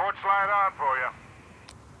 I'll keep the porch light on for you.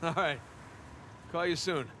 All right. Call you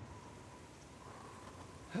soon.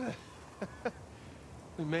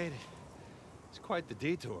 We made it. It's quite the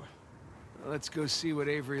detour. Let's go see what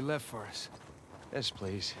Avery left for us. Yes,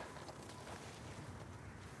 please.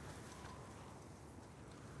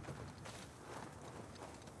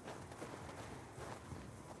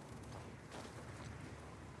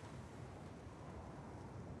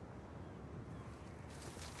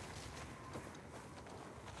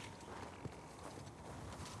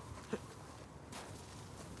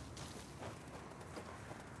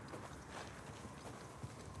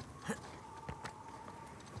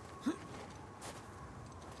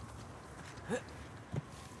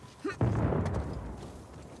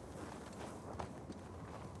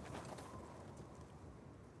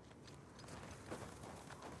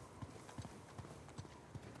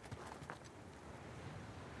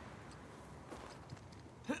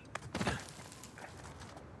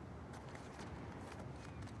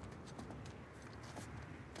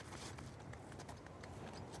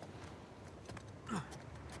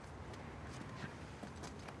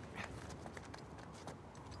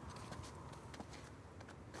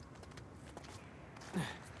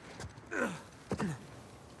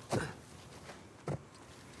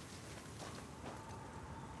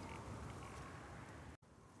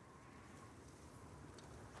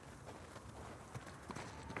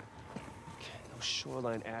 Those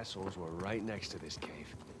Shoreline assholes were right next to this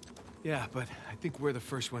cave. Yeah, but I think we're the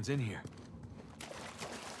first ones in here.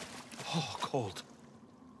 Oh, cold.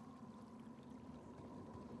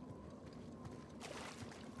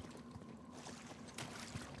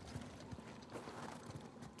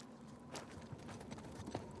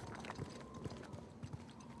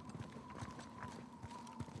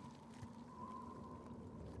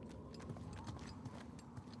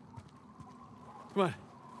 Come on,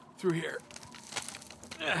 through here.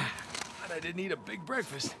 But I didn't eat a big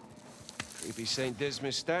breakfast. Creepy St.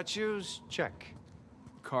 Dismas statues? Check.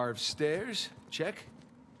 Carved stairs? Check.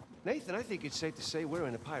 Nathan, I think it's safe to say we're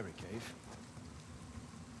in a pirate cave.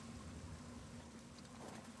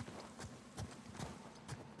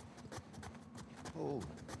 Oh,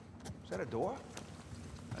 is that a door?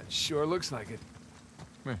 It sure looks like it.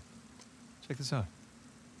 Come here. Check this out.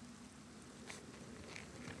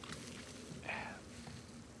 A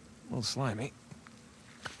little slimy.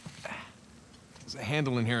 There's a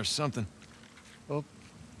handle in here or something. Well,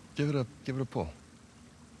 give it a pull.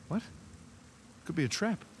 What? Could be a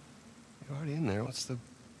trap. You're already in there. What's the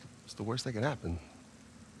worst that could happen?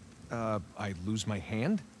 I lose my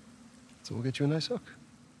hand? So we'll get you a nice hook.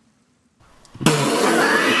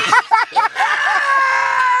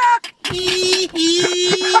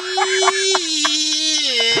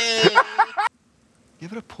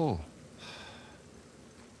 Give it a pull.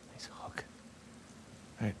 Nice hook.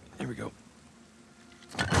 All right, here we go.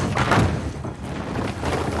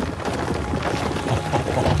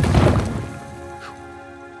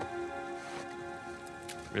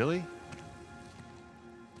 Really?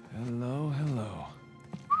 Hello, hello.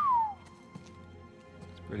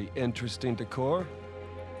 It's pretty interesting decor.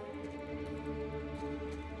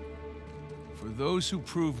 For those who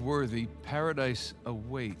prove worthy, paradise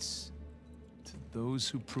awaits. To those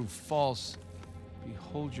who prove false,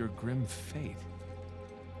 behold your grim fate.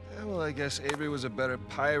 Yeah, well, I guess Avery was a better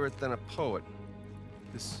pirate than a poet.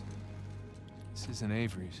 This isn't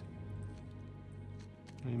Avery's.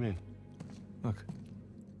 What do you mean? Look,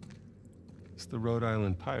 It's the Rhode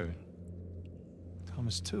Island pirate.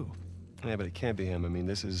 Thomas too. Yeah, but it can't be him. I mean,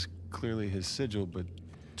 this is clearly his sigil, but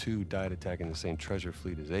two died attacking the same treasure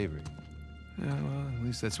fleet as Avery. Yeah, well, at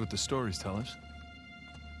least that's what the stories tell us.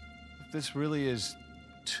 If this really is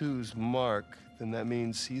Two's mark, then that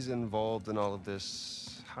means he's involved in all of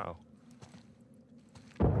this. How?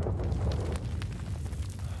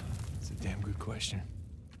 It's a damn good question.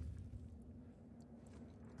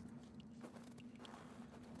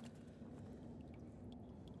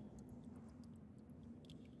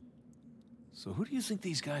 So who do you think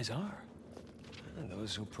these guys are?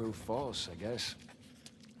 Those who prove false, I guess.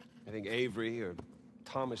 I think Avery or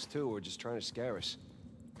Thomas too were just trying to scare us.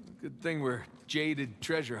 Good thing we're jaded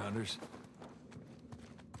treasure hunters.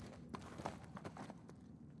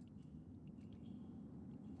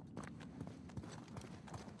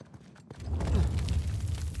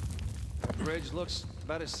 The bridge looks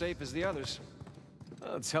about as safe as the others.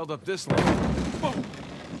 Well, it's held up this long. Whoa!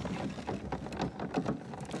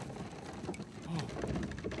 Oh.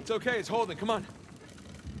 It's okay, it's holding. Come on.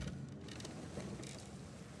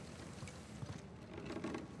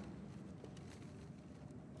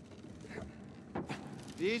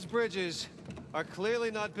 These bridges are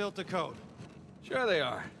clearly not built to code. Sure they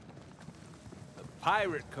are. The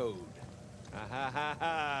pirate code. Ha ha ha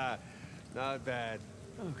ha. Not bad.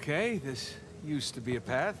 Okay, this used to be a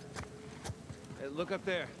path. Hey, look up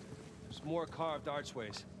there. There's more carved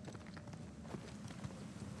archways.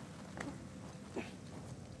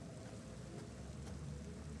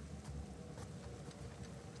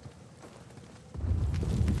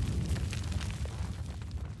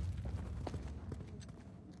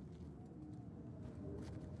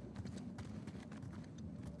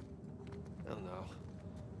 Oh no.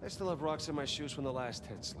 I still have rocks in my shoes from the last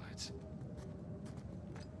 10 slides.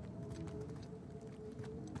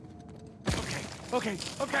 Okay.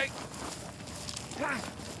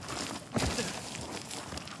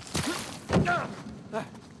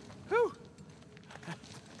 Whew.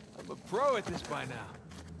 I'm a pro at this by now.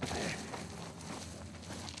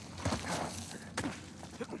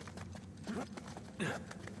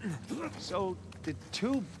 So, did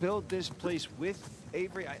Two build this place with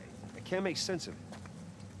Avery? I can't make sense of it.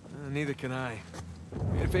 Neither can I.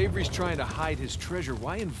 If Avery's trying to hide his treasure,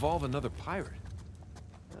 why involve another pirate?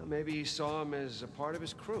 Maybe he saw him as a part of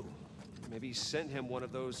his crew. Maybe he sent him one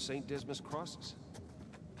of those St. Dismas crosses.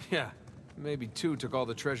 Yeah, maybe Two took all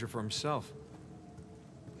the treasure for himself.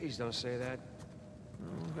 Please don't say that.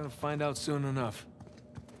 We're gonna find out soon enough.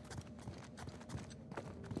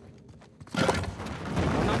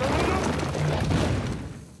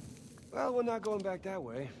 Well, Well, we're not going back that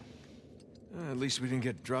way. At least we didn't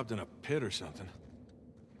get dropped in a pit or something.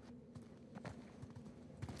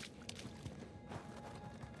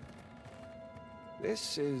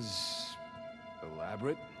 This is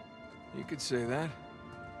elaborate. You could say that.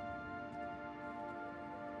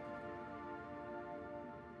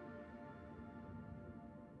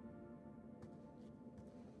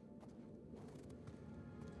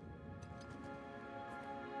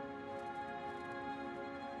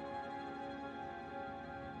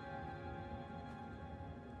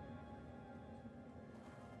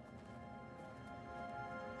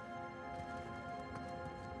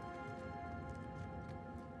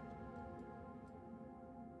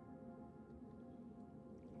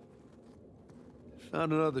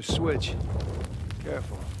 Found another switch.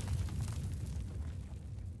 Careful.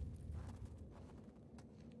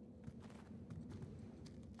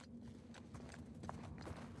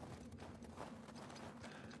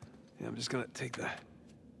 Yeah, I'm just gonna take the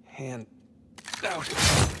hand out.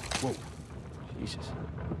 Whoa. Jesus.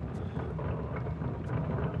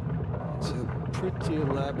 It's a pretty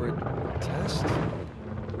elaborate test.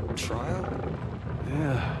 Trial?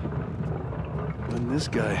 Yeah. And this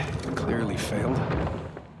guy clearly failed.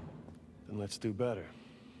 Then let's do better.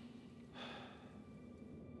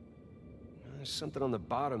 There's something on the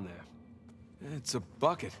bottom there. It's a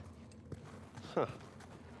bucket. Huh.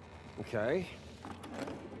 Okay.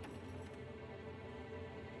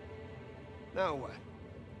 Now what?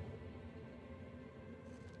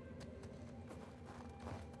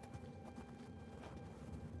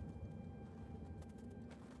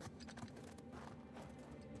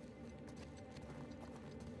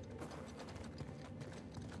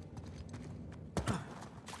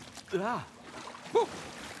 Ah! Woo.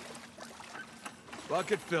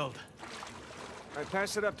 Bucket filled. All right,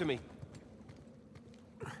 pass it up to me.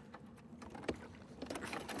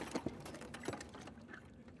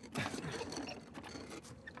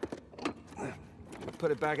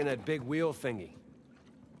 Put it back in that big wheel thingy.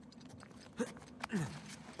 All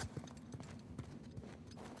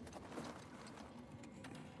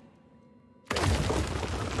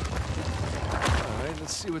right,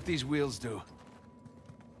 let's see what these wheels do.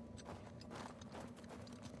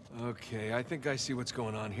 Okay, I think I see what's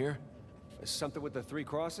going on here. There's something with the 3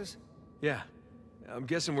 crosses? Yeah. I'm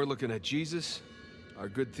guessing we're looking at Jesus, our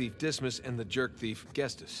good thief Dismas, and the jerk thief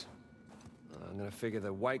Gestus. I'm gonna figure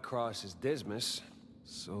the white cross is Dismas.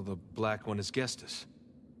 So the black one is Gestus.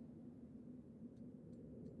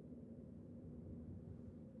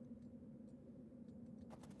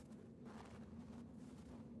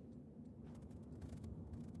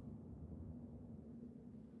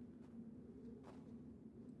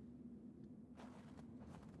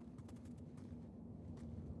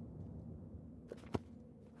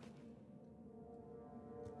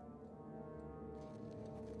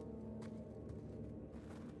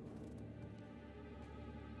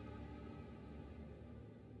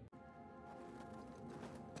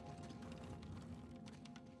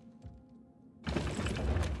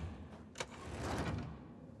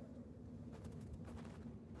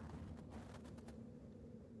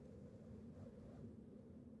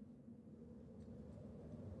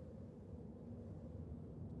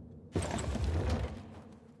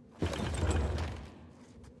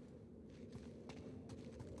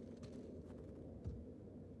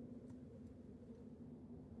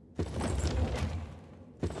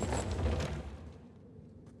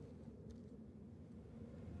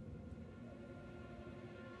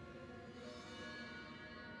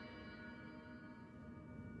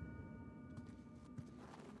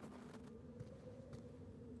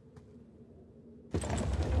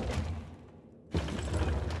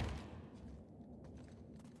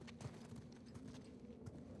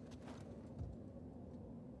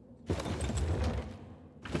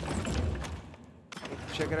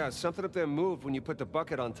 Check it out. Something up there moved when you put the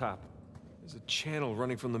bucket on top. There's a channel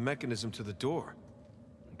running from the mechanism to the door.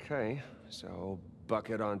 Okay, so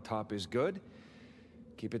bucket on top is good.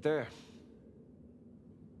 Keep it there.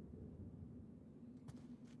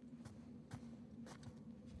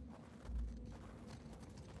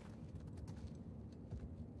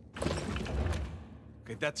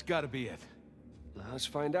 Okay, that's gotta be it. Now, let's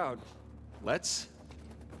find out. Let's?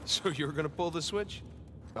 So you're gonna pull the switch?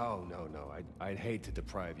 Oh, no. I'd hate to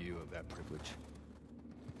deprive you of that privilege.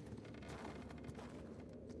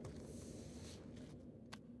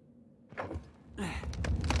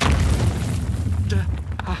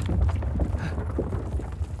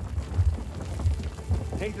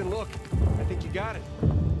 Nathan, look. I think you got it.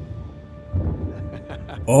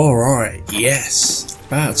 Alright, yes.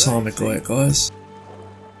 About time we got it, guys.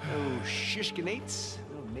 Oh, shishkinates.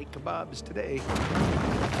 We'll make kebabs today.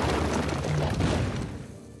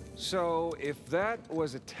 So, if that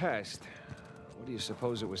was a test, what do you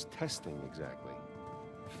suppose it was testing exactly?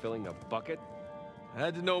 Filling a bucket? I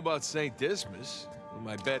had to know about St. Dismas, whom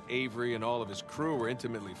I bet Avery and all of his crew were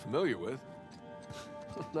intimately familiar with.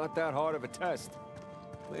 Not that hard of a test.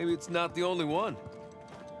 Maybe it's not the only one.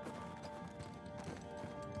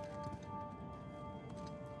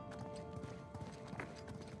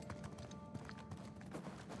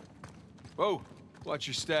 Whoa, watch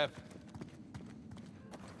your step.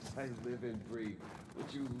 I live and breathe.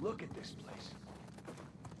 Would you look at this place?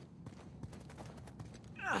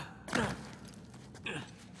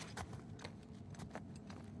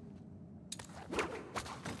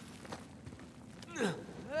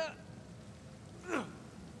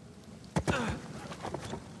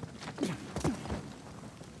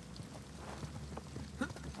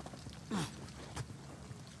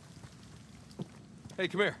 Hey,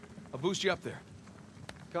 come here. I'll boost you up there.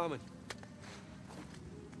 Coming.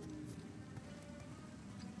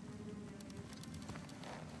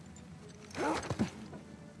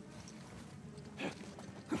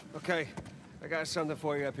 Okay, I got something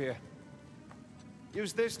for you up here.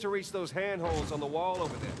 Use this to reach those handholds on the wall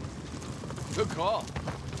over there. Good call.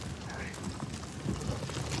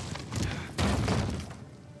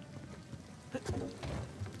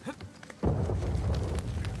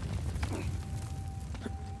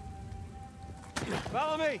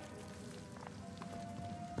 Follow me!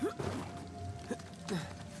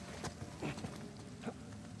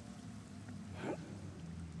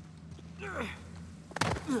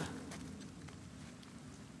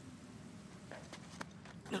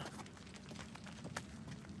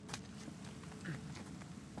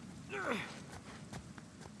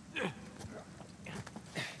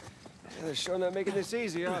 They're sure not making this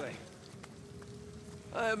easy, are they?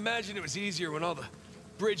 I imagine it was easier when all the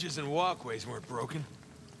bridges and walkways weren't broken.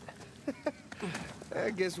 I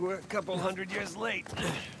guess we're a couple hundred years late.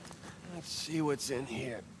 Let's see what's in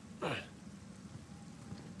here.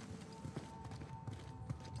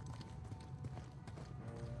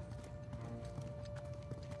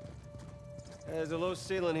 There's a low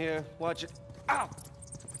ceiling here. Watch it. Ow!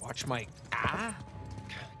 Watch my... Ah?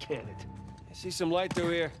 Can it? I see some light through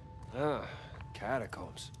here. Ah,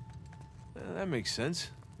 catacombs. That makes sense.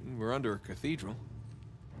 We're under a cathedral.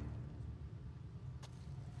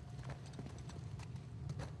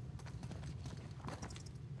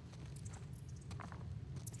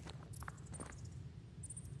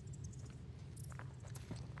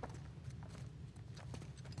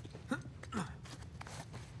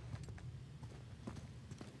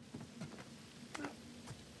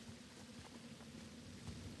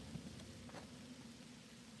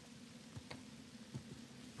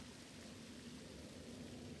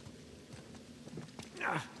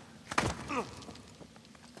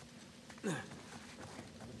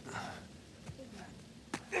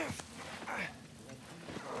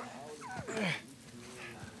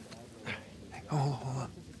 Hold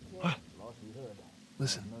on. What?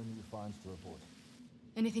 Listen. No new finds to report.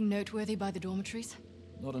 Anything noteworthy by the dormitories?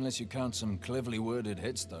 Not unless you count some cleverly worded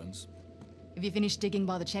headstones. Have you finished digging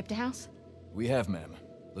by the chapter house? We have, ma'am.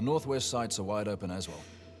 The northwest sites are wide open as well.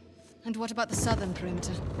 And what about the southern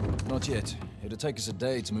perimeter? Not yet. It'd take us a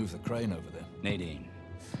day to move the crane over there. Nadine.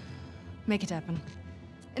 Make it happen.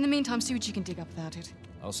 In the meantime, see what you can dig up without it.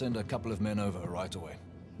 I'll send a couple of men over right away.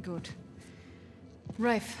 Good.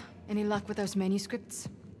 Rafe, any luck with those manuscripts?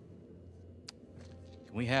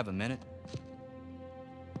 Can we have a minute?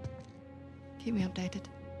 Keep me updated.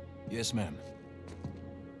 Yes, ma'am.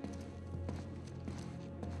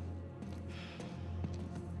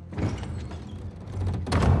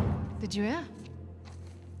 Did you hear?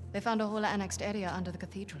 They found a whole annexed area under the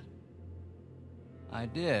cathedral. I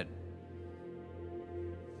did.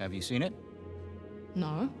 Have you seen it?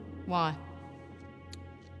 No? Why?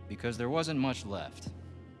 Because there wasn't much left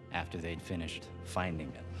after they'd finished finding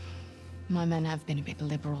it. My men have been a bit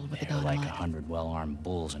liberal with the They're dynamite. like 100 well-armed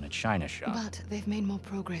bulls in a china shop. But they've made more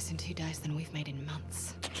progress in 2 days than we've made in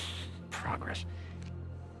months. Progress.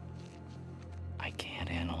 I can't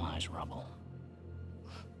analyze rubble.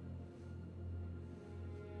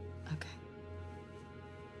 Okay.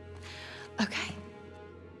 Okay.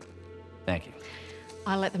 Thank you.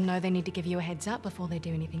 I'll let them know they need to give you a heads up before they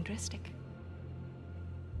do anything drastic.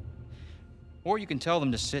 Or you can tell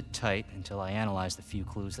them to sit tight until I analyze the few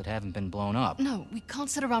clues that haven't been blown up. No, we can't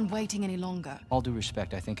sit around waiting any longer. All due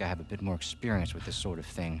respect, I think I have a bit more experience with this sort of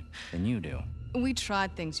thing than you do. We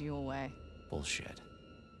tried things your way. Bullshit.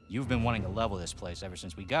 You've been wanting to level this place ever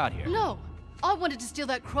since we got here. No! I wanted to steal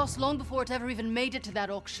that cross long before it ever even made it to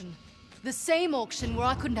that auction. The same auction where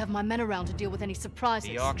I couldn't have my men around to deal with any surprises.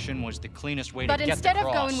 The auction was the cleanest way But to get the instead cross.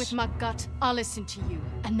 of going with my gut, I listened to you.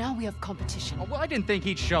 And now we have competition. Oh, well, I didn't think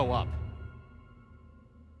he'd show up.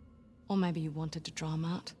 Or maybe you wanted to draw him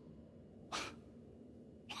out.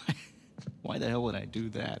 Why the hell would I do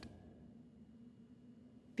that?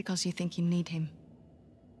 Because you think you need him.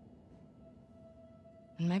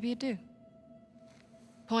 And maybe you do.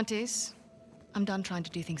 Point is, I'm done trying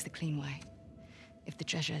to do things the clean way. If the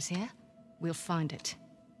treasure is here, we'll find it.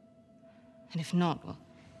 And if not, well...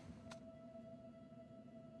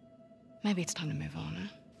 maybe it's time to move on, huh?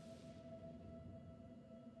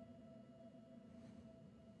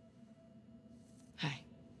 Hey.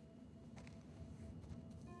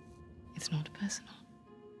 It's not personal.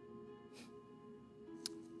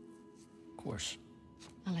 Of course.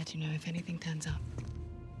 I'll let you know if anything turns up.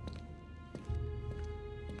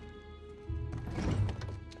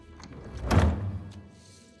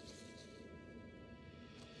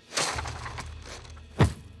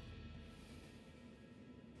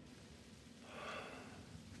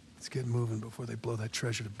 Let's get moving before they blow that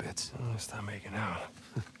treasure to bits. Oh, stop making out.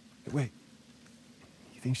 Hey, wait.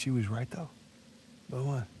 You think she was right, though? About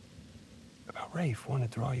what? About Rafe wanting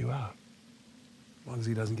to draw you out. As long as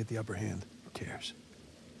he doesn't get the upper hand. Who cares?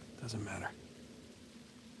 Doesn't matter.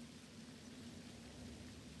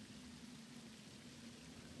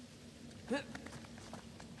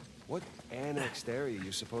 What annexed area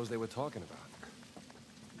you suppose they were talking about?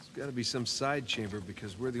 There's gotta be some side chamber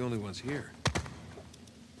because we're the only ones here.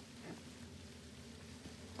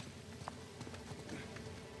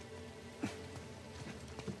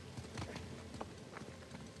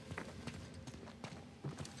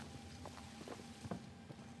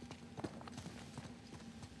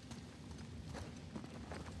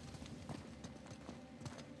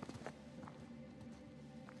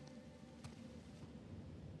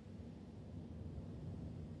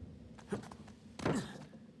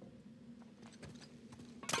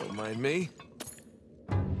 Don't mind me.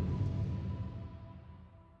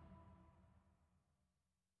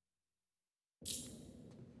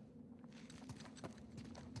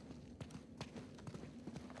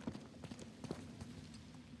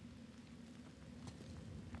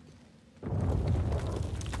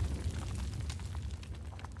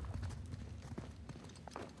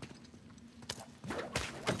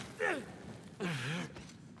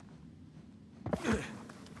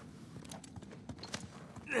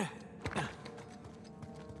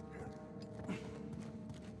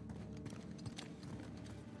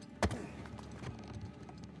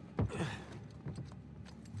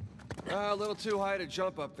 A little too high to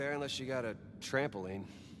jump up there unless you got a trampoline.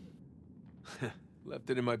 Left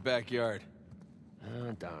it in my backyard.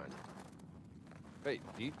 Oh, darn. Wait,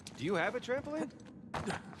 do you have a trampoline?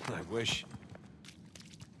 I wish.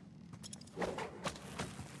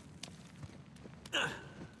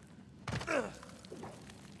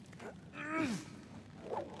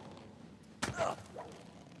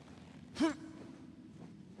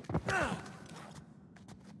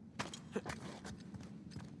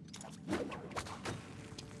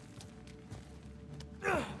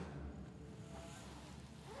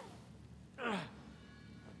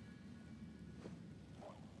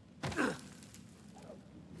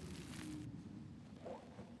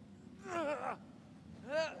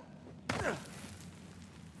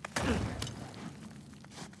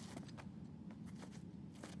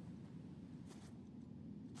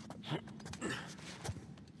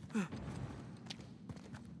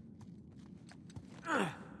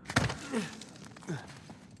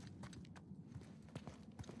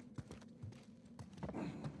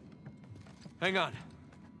 Hang on.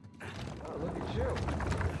 Oh, look at you.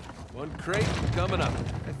 One crate coming up.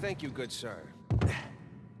 Thank you, good sir.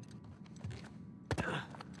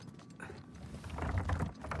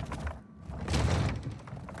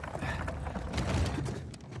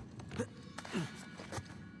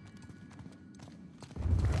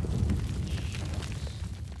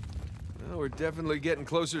 Well, we're definitely getting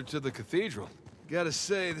closer to the cathedral. Gotta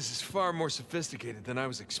say, this is far more sophisticated than I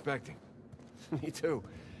was expecting. Me too.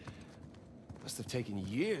 Must have taken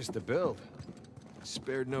years to build.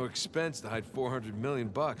 Spared no expense to hide 400 million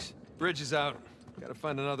bucks. Bridge is out. Gotta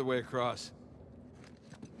find another way across.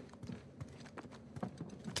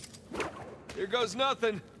 Here goes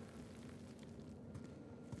nothing.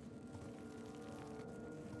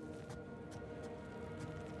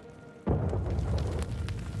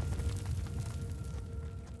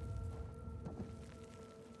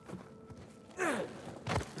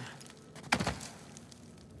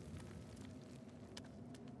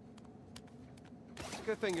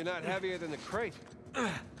 Good thing you're not heavier than the crate.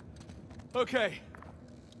 Okay.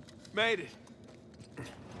 Made it.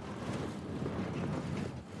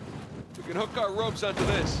 We can hook our ropes onto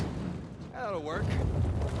this. That'll work.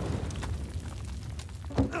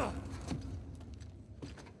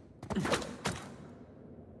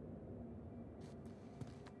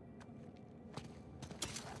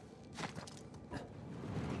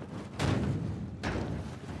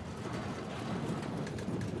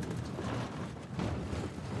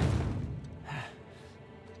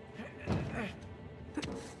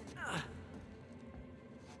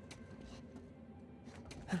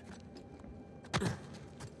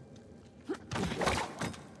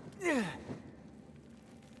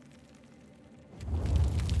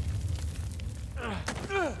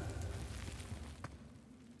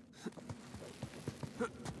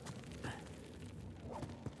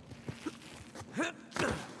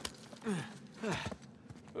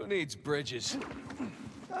 Who needs bridges?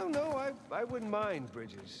 Oh, no, I wouldn't mind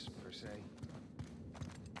bridges, per se.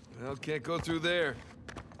 Well, can't go through there.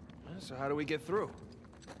 So how do we get through?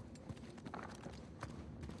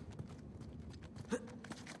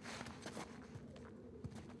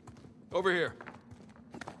 Over here.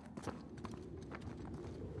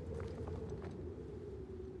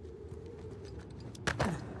 Look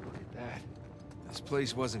at that. This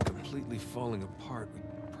place wasn't completely falling apart.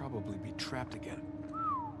 We'd probably be trapped again.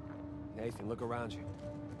 Nathan, look around you.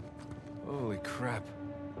 Holy crap.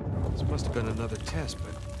 This must have been another test,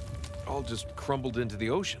 but all just crumbled into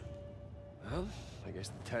the ocean. Well, I guess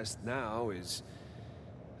the test now is...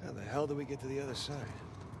 how the hell do we get to the other side?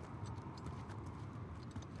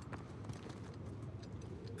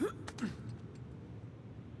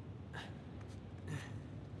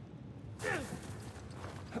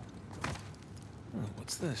 Oh,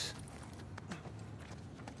 what's this?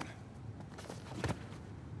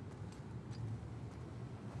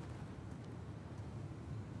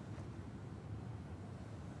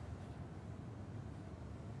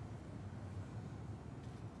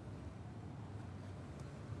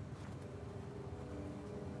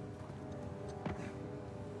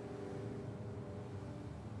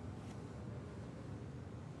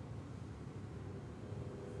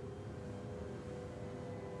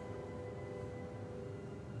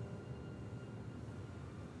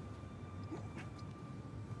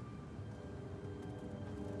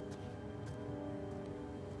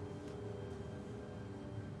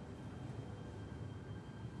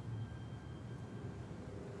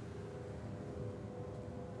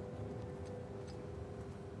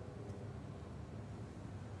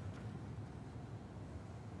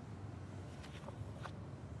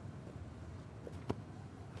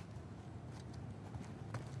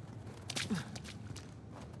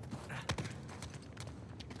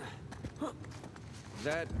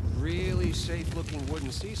 That really safe-looking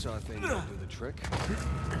wooden seesaw thing will do the trick.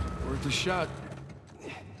 Worth a shot.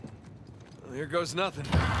 Well, here goes nothing.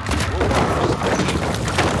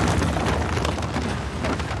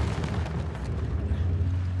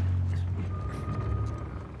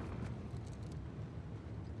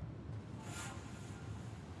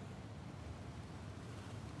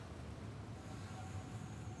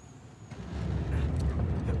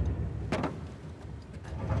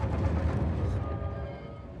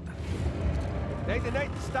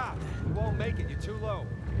 Nathan, stop! You won't make it, you're too low.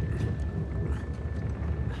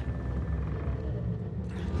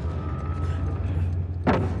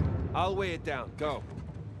 I'll weigh it down. Go.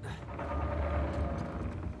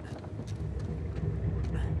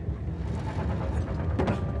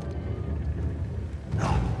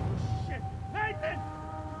 Shit! Nathan!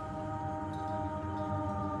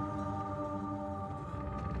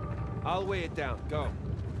 I'll weigh it down. Go.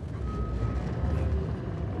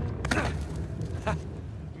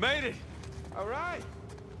 Made it! All right.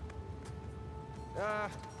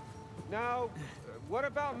 Now, what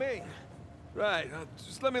about me? Right,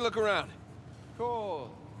 just let me look around.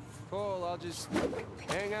 Cool. Cool, I'll just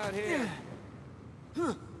hang out here.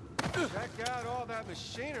 Check out all that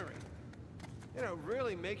machinery. You know, it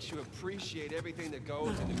really makes you appreciate everything that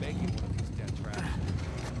goes into making one of these death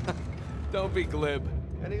traps. Don't be glib.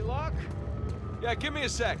 Any luck? Yeah, give me a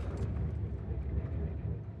sec.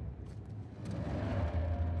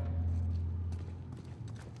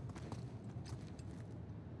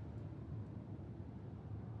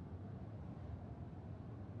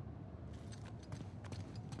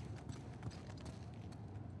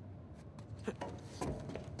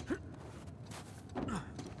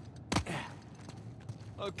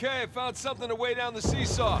 Okay, I found something to weigh down the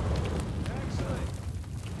seesaw. Excellent.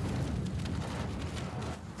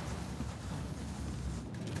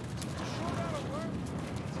 Sure that'll work?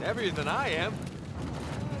 It's heavier than I am.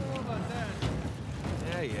 I don't know about that.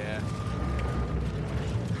 Yeah.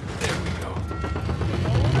 go.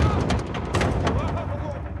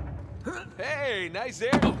 Hey, nice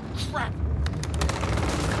air. Oh, crap.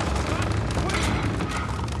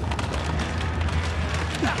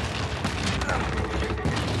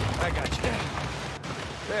 I got you.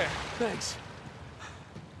 There, thanks.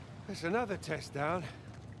 There's another test down.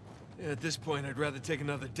 Yeah, at this point, I'd rather take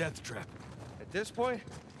another death trap. At this point,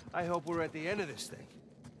 I hope we're at the end of this thing.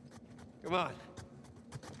 Come on.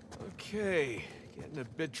 Okay, getting a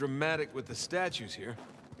bit dramatic with the statues here.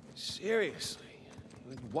 Seriously?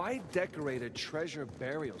 Why decorate a treasure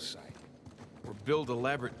burial site? Or build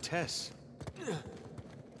elaborate tests. I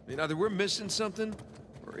mean, either we're missing something,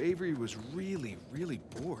 or Avery was really, really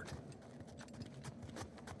bored.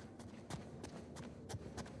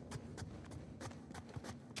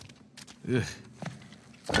 Ugh.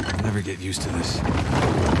 I'll never get used to this.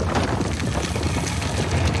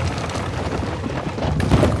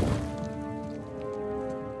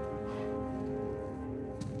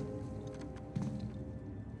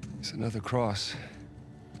 It's another cross.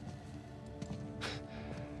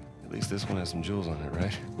 At least this one has some jewels on it,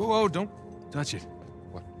 right? Whoa, whoa, don't touch it.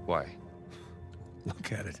 What? Why?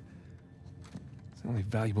 Look at it. It's the only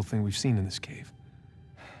valuable thing we've seen in this cave.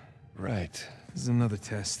 Right. This is another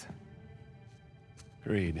test.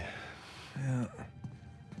 Agreed. Yeah.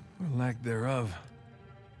 Or lack thereof.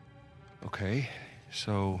 Okay,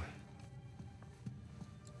 so...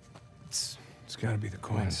 It's gotta be the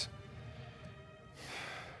coins.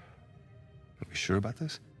 Are we sure about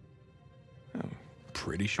this? Oh,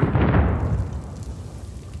 pretty sure.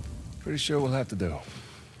 Pretty sure we'll have to do.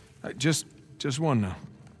 Just one now.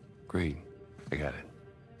 Agreed. I got it.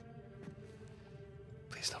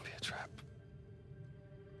 Please don't be a trap.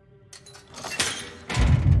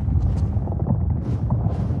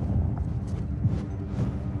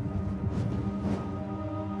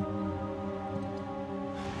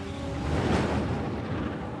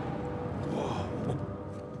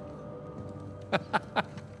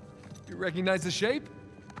 You recognize the shape?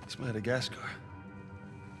 It's Madagascar.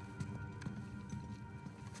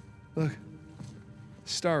 Look.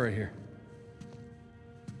 Star right here.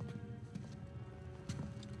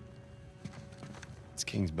 It's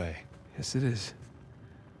Kings Bay. Yes, it is.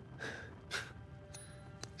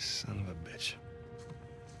 Son of a bitch.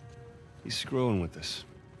 He's screwing with us.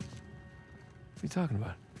 What are you talking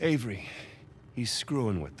about? Avery. He's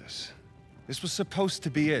screwing with us. This was supposed to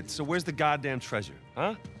be it, so where's the goddamn treasure,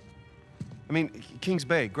 huh? I mean, Kings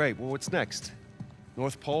Bay, great. Well, what's next?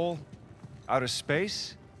 North Pole? Outer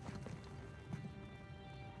space?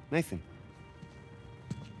 Nathan.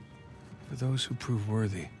 For those who prove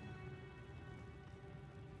worthy,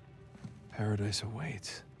 paradise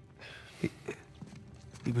awaits.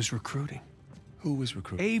 He was recruiting. Who was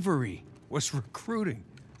recruiting? Avery was recruiting.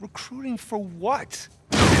 Recruiting for what?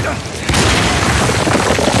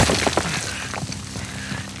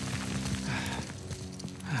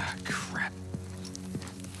 Ah, crap.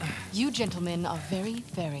 You gentlemen are very,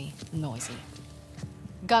 very noisy.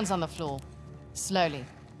 Guns on the floor. Slowly.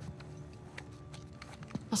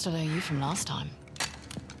 Must have known you from last time.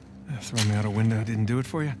 Throw me out a window didn't do it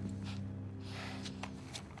for you?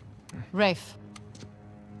 Rafe.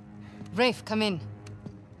 Rafe, come in.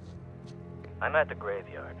 I'm at the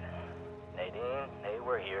graveyard. Nadine, hey,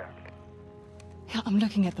 we're here. Yeah, I'm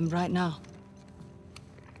looking at them right now.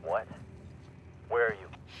 What? Where are you?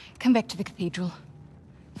 Come back to the cathedral.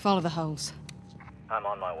 Follow the holes. I'm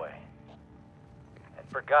on my way. And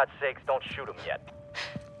for God's sakes, don't shoot him yet.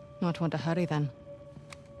 Not want to hurry then.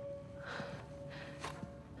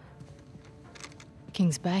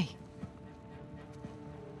 Kings Bay.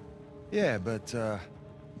 Yeah, but,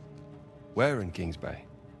 where in Kings Bay?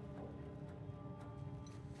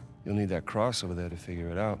 You'll need that cross over there to figure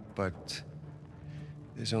it out, but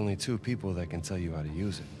there's only 2 people that can tell you how to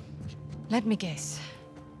use it. Let me guess.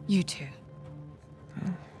 You two.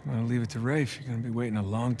 I'll leave it to Rafe. You're gonna be waiting a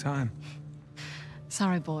long time.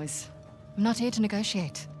 Sorry, boys. I'm not here to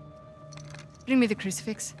negotiate. Bring me the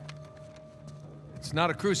crucifix. It's not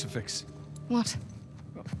a crucifix. What?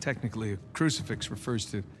 Well, technically, a crucifix refers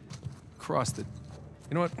to a cross that...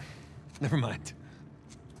 You know what? Never mind.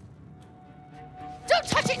 Don't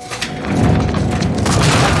touch it!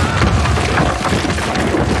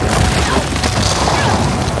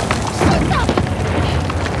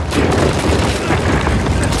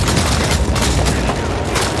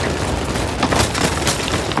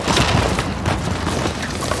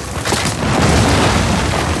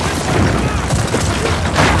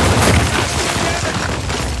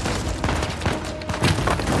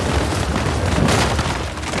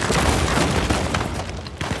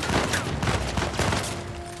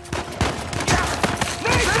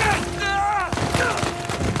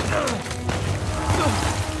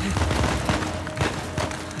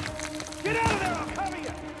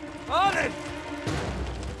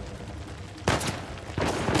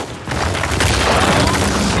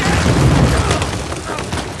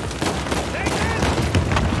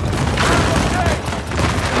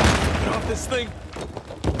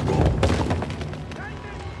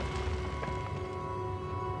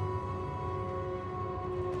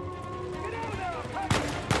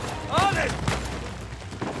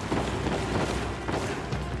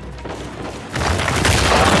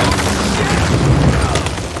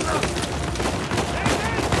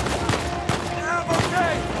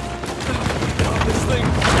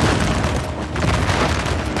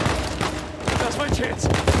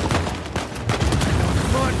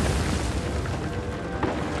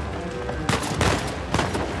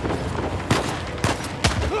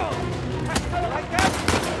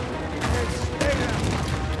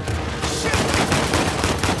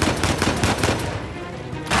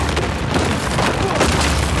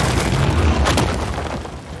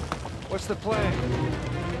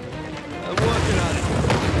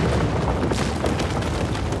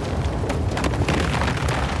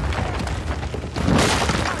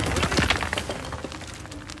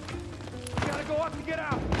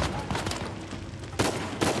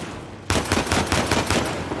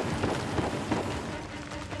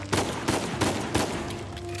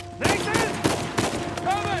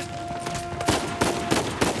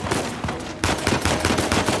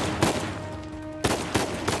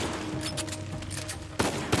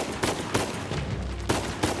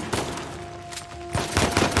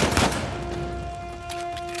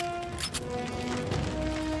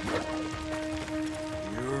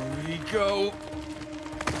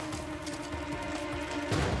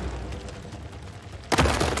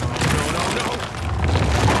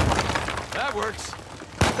 works.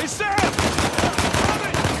 Hey, Sam!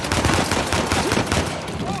 Coming!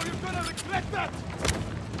 Oh, you're gonna regret that!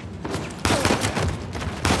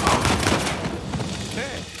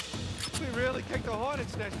 Man, we really kicked the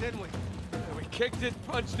hornet's nest, didn't we? Yeah, we kicked it,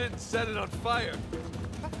 punched it, and set it on fire.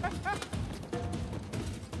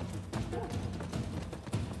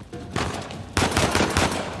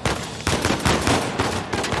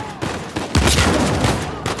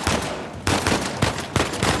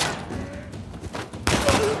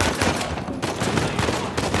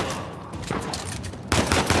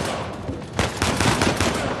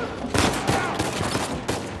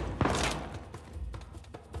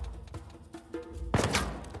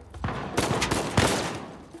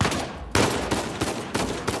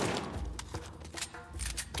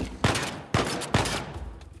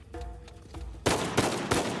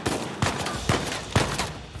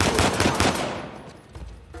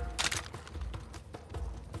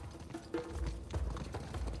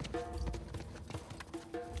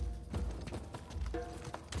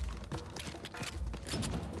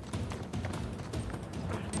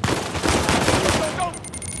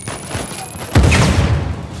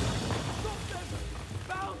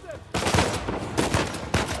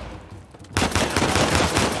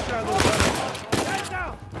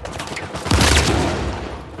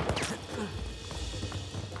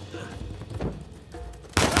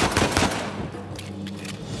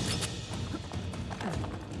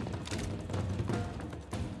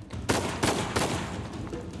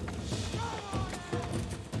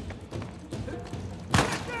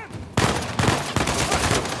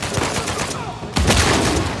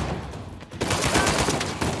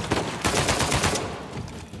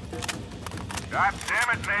 God damn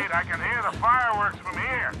it, Nate, I can hear the fireworks from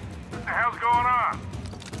here. What the hell's going on?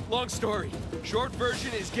 Long story. Short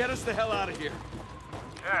version is get us the hell out of here.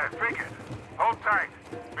 Yeah, figured. Hold tight.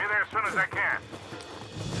 Be there as soon as I can.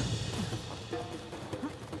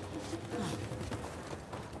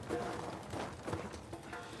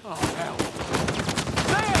 Oh, hell.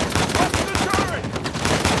 Sam! What's the turret?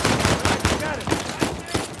 Got it.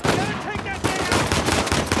 Gotta take that thing out!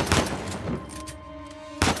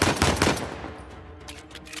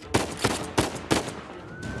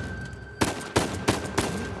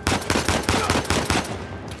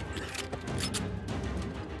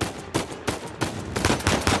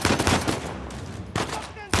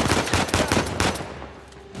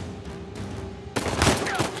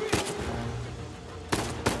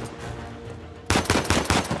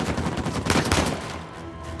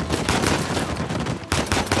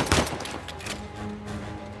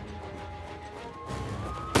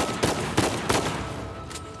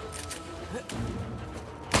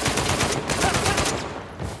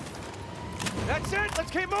 That's it!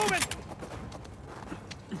 Let's keep moving!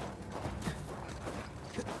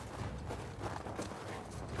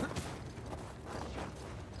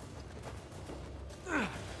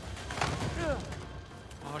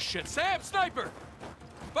 Oh, shit. Sam, sniper!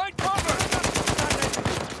 Find cover!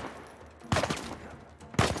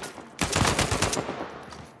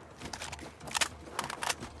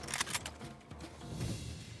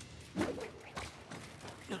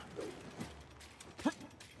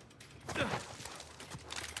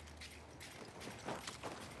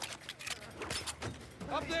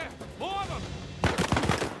 Up there! More of them!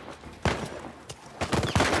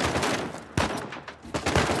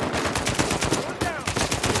 One down!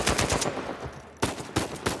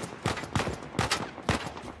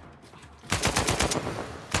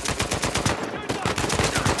 Shoot up!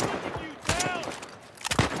 Taking you down!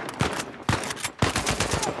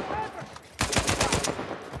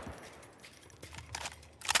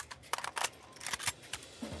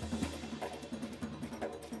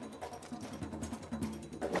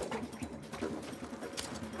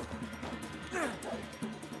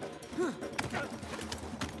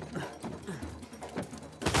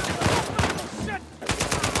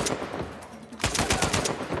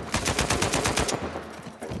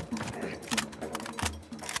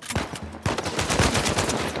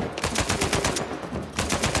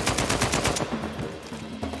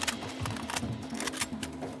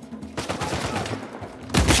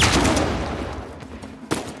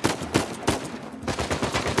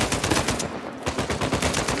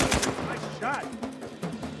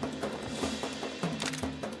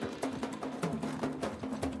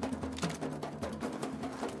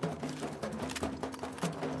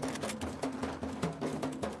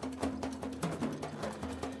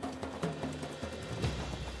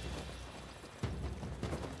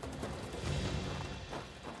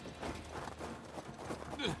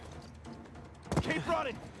 Keep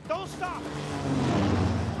running! Don't stop!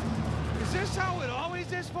 Is this how it always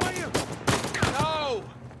is for you? No!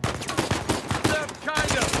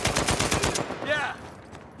 Kind of. Yeah.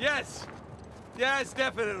 Yes. Yes,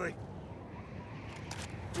 definitely.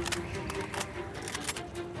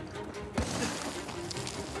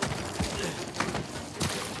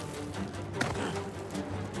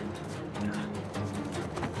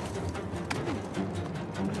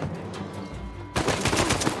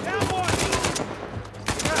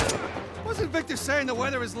 Wasn't Victor saying the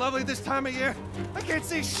weather is lovely this time of year? I can't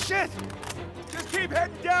see shit! Just keep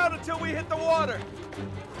heading down until we hit the water.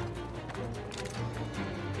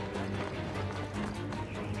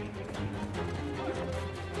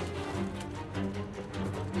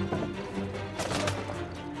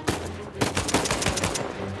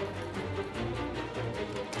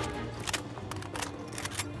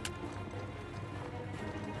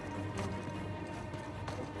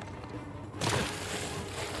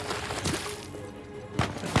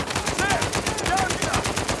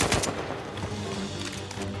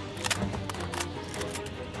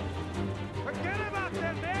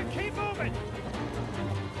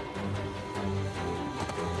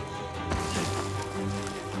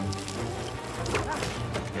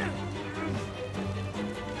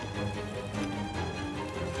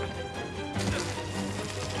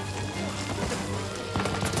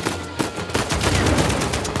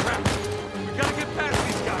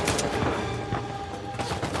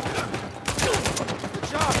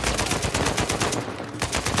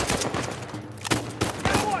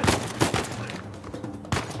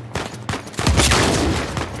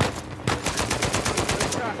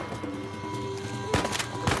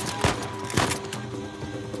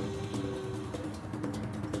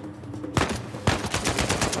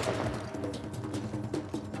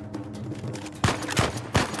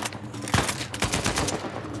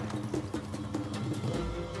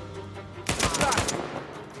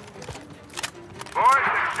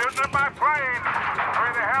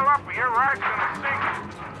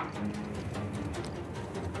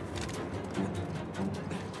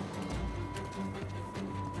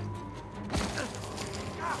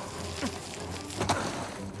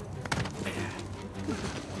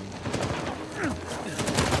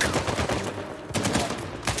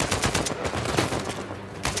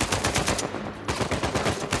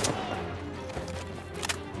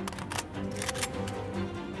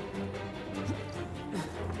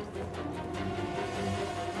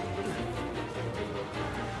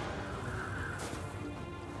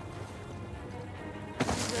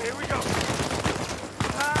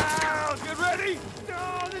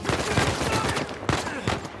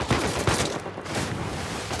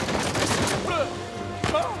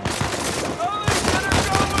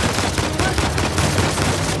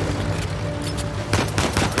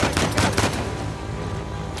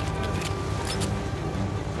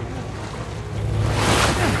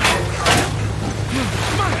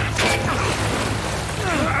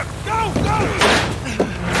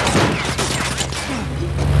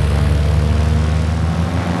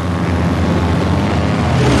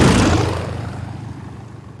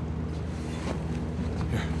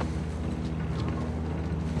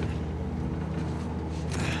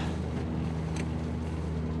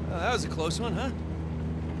 That was a close one, huh?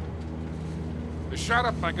 They shot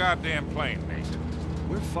up my goddamn plane, Nate.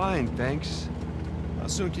 We're fine, thanks. How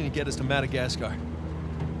soon can you get us to Madagascar?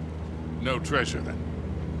 No treasure, then?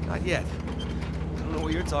 Not yet. I don't know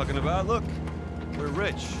what you're talking about. Look, we're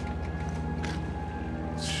rich.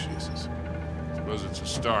 Jesus. Suppose it's a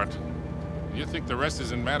start. You think the rest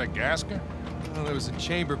is in Madagascar? Well, there was a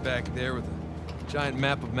chamber back there with a giant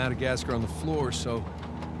map of Madagascar on the floor, so...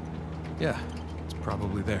 yeah, it's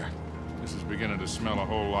probably there. This is beginning to smell a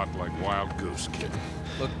whole lot like Wild Goose, kid.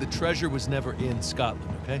 Look, the treasure was never in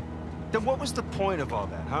Scotland, okay? Then what was the point of all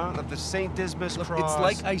that, huh? Of the St. Dismas Look, cross? it's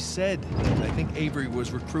like I said. I think Avery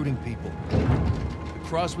was recruiting people. The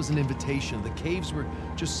cross was an invitation. The caves were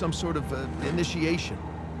just some sort of initiation.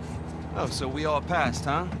 Oh, so we all passed,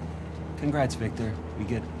 huh? Congrats, Victor. We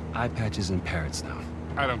get eye patches and parrots now.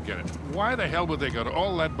 I don't get it. Why the hell would they go to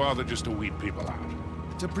all that bother just to weed people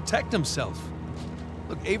out? To protect himself.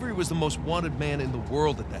 Look, Avery was the most wanted man in the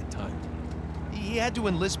world at that time. He had to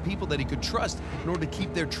enlist people that he could trust in order to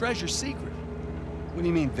keep their treasure secret. What do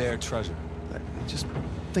you mean, their treasure? Just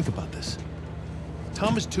think about this.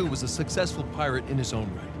 Thomas, too, was a successful pirate in his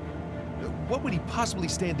own right. What would he possibly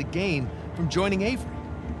stand to gain from joining Avery?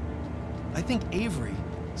 I think Avery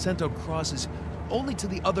sent out crosses only to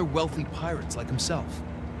the other wealthy pirates like himself.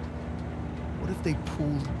 What if they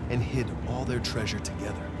pooled and hid all their treasure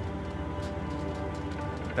together?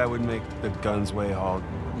 That would make the Gunsway haul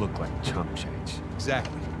look like chump change.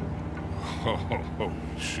 Exactly. Oh, holy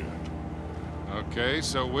shit. Okay,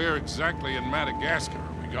 so where exactly in Madagascar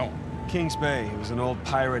are we going? Kings Bay. It was an old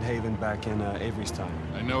pirate haven back in Avery's time.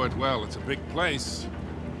 I know it well. It's a big place.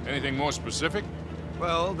 Anything more specific?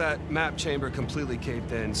 Well, that map chamber completely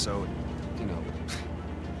caved in, so, you know.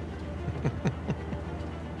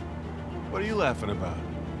 What are you laughing about?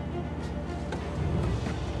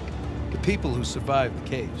 The people who survived the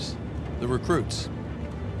caves, the recruits.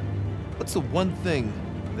 What's the one thing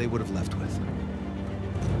they would have left with?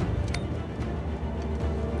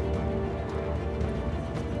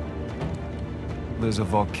 There's a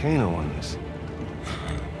volcano on this.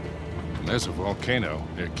 There's a volcano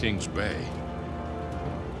near Kings Bay.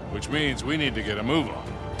 Which means we need to get a move on.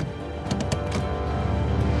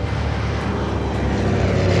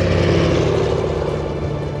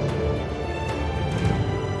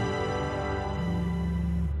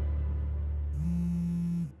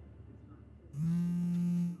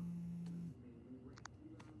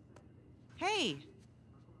 Hey.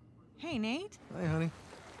 Hey, Nate. Hi, honey.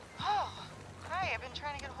 Oh, hi. I've been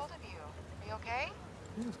trying to get a hold of you. Are you okay?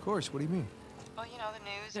 Yeah, of course. What do you mean? Well, you know, the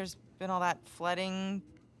news. There's been all that flooding.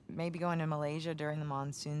 Maybe going to Malaysia during the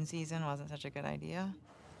monsoon season wasn't such a good idea.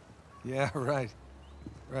 Yeah, right.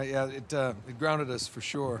 Right, yeah, it grounded us for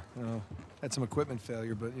sure. You know, had some equipment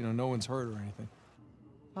failure, but, you know, no one's hurt or anything.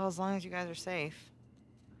 Well, as long as you guys are safe.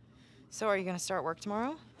 So, are you going to start work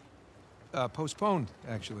tomorrow? Postponed,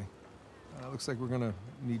 actually. Looks like we're gonna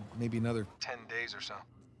need maybe another 10 days or so.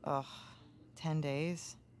 Ugh, 10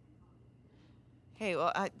 days? Hey,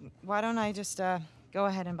 well, why don't I just, go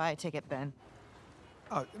ahead and buy a ticket then?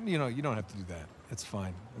 You know, you don't have to do that. It's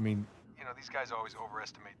fine. I mean, you know, these guys always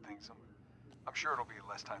overestimate things. I'm sure it'll be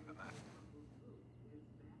less time than that.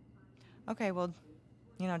 Okay, well,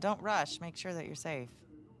 you know, don't rush. Make sure that you're safe.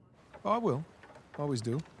 Oh, I will. Always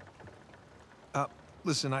do.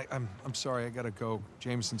 Listen, I'm sorry. I gotta go.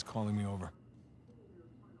 Jameson's calling me over.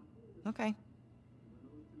 Okay.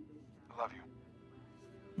 I love you.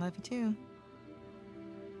 Love you too.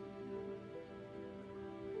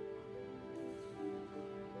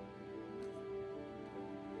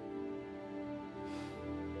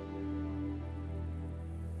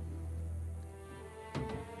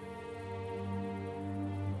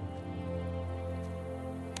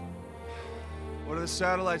 What are the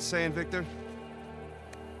satellites saying, Victor?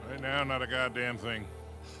 Right now, not a goddamn thing.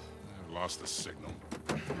 I've lost the signal.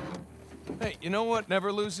 Hey, you know what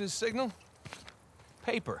never loses signal?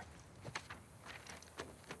 Paper.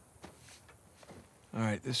 All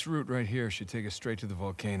right, this route right here should take us straight to the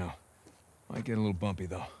volcano. Might get a little bumpy,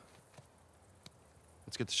 though.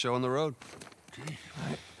 Let's get the show on the road. Okay. All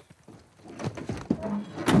right.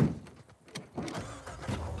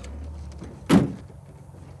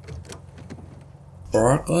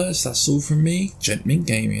 Alright guys, that's all from me, Gentleman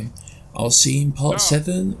Gaming. I'll see you in part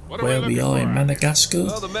 7, where we are in Madagascar,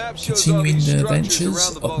 continuing the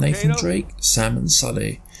adventures of Nathan Drake, Sam and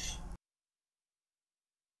Sully.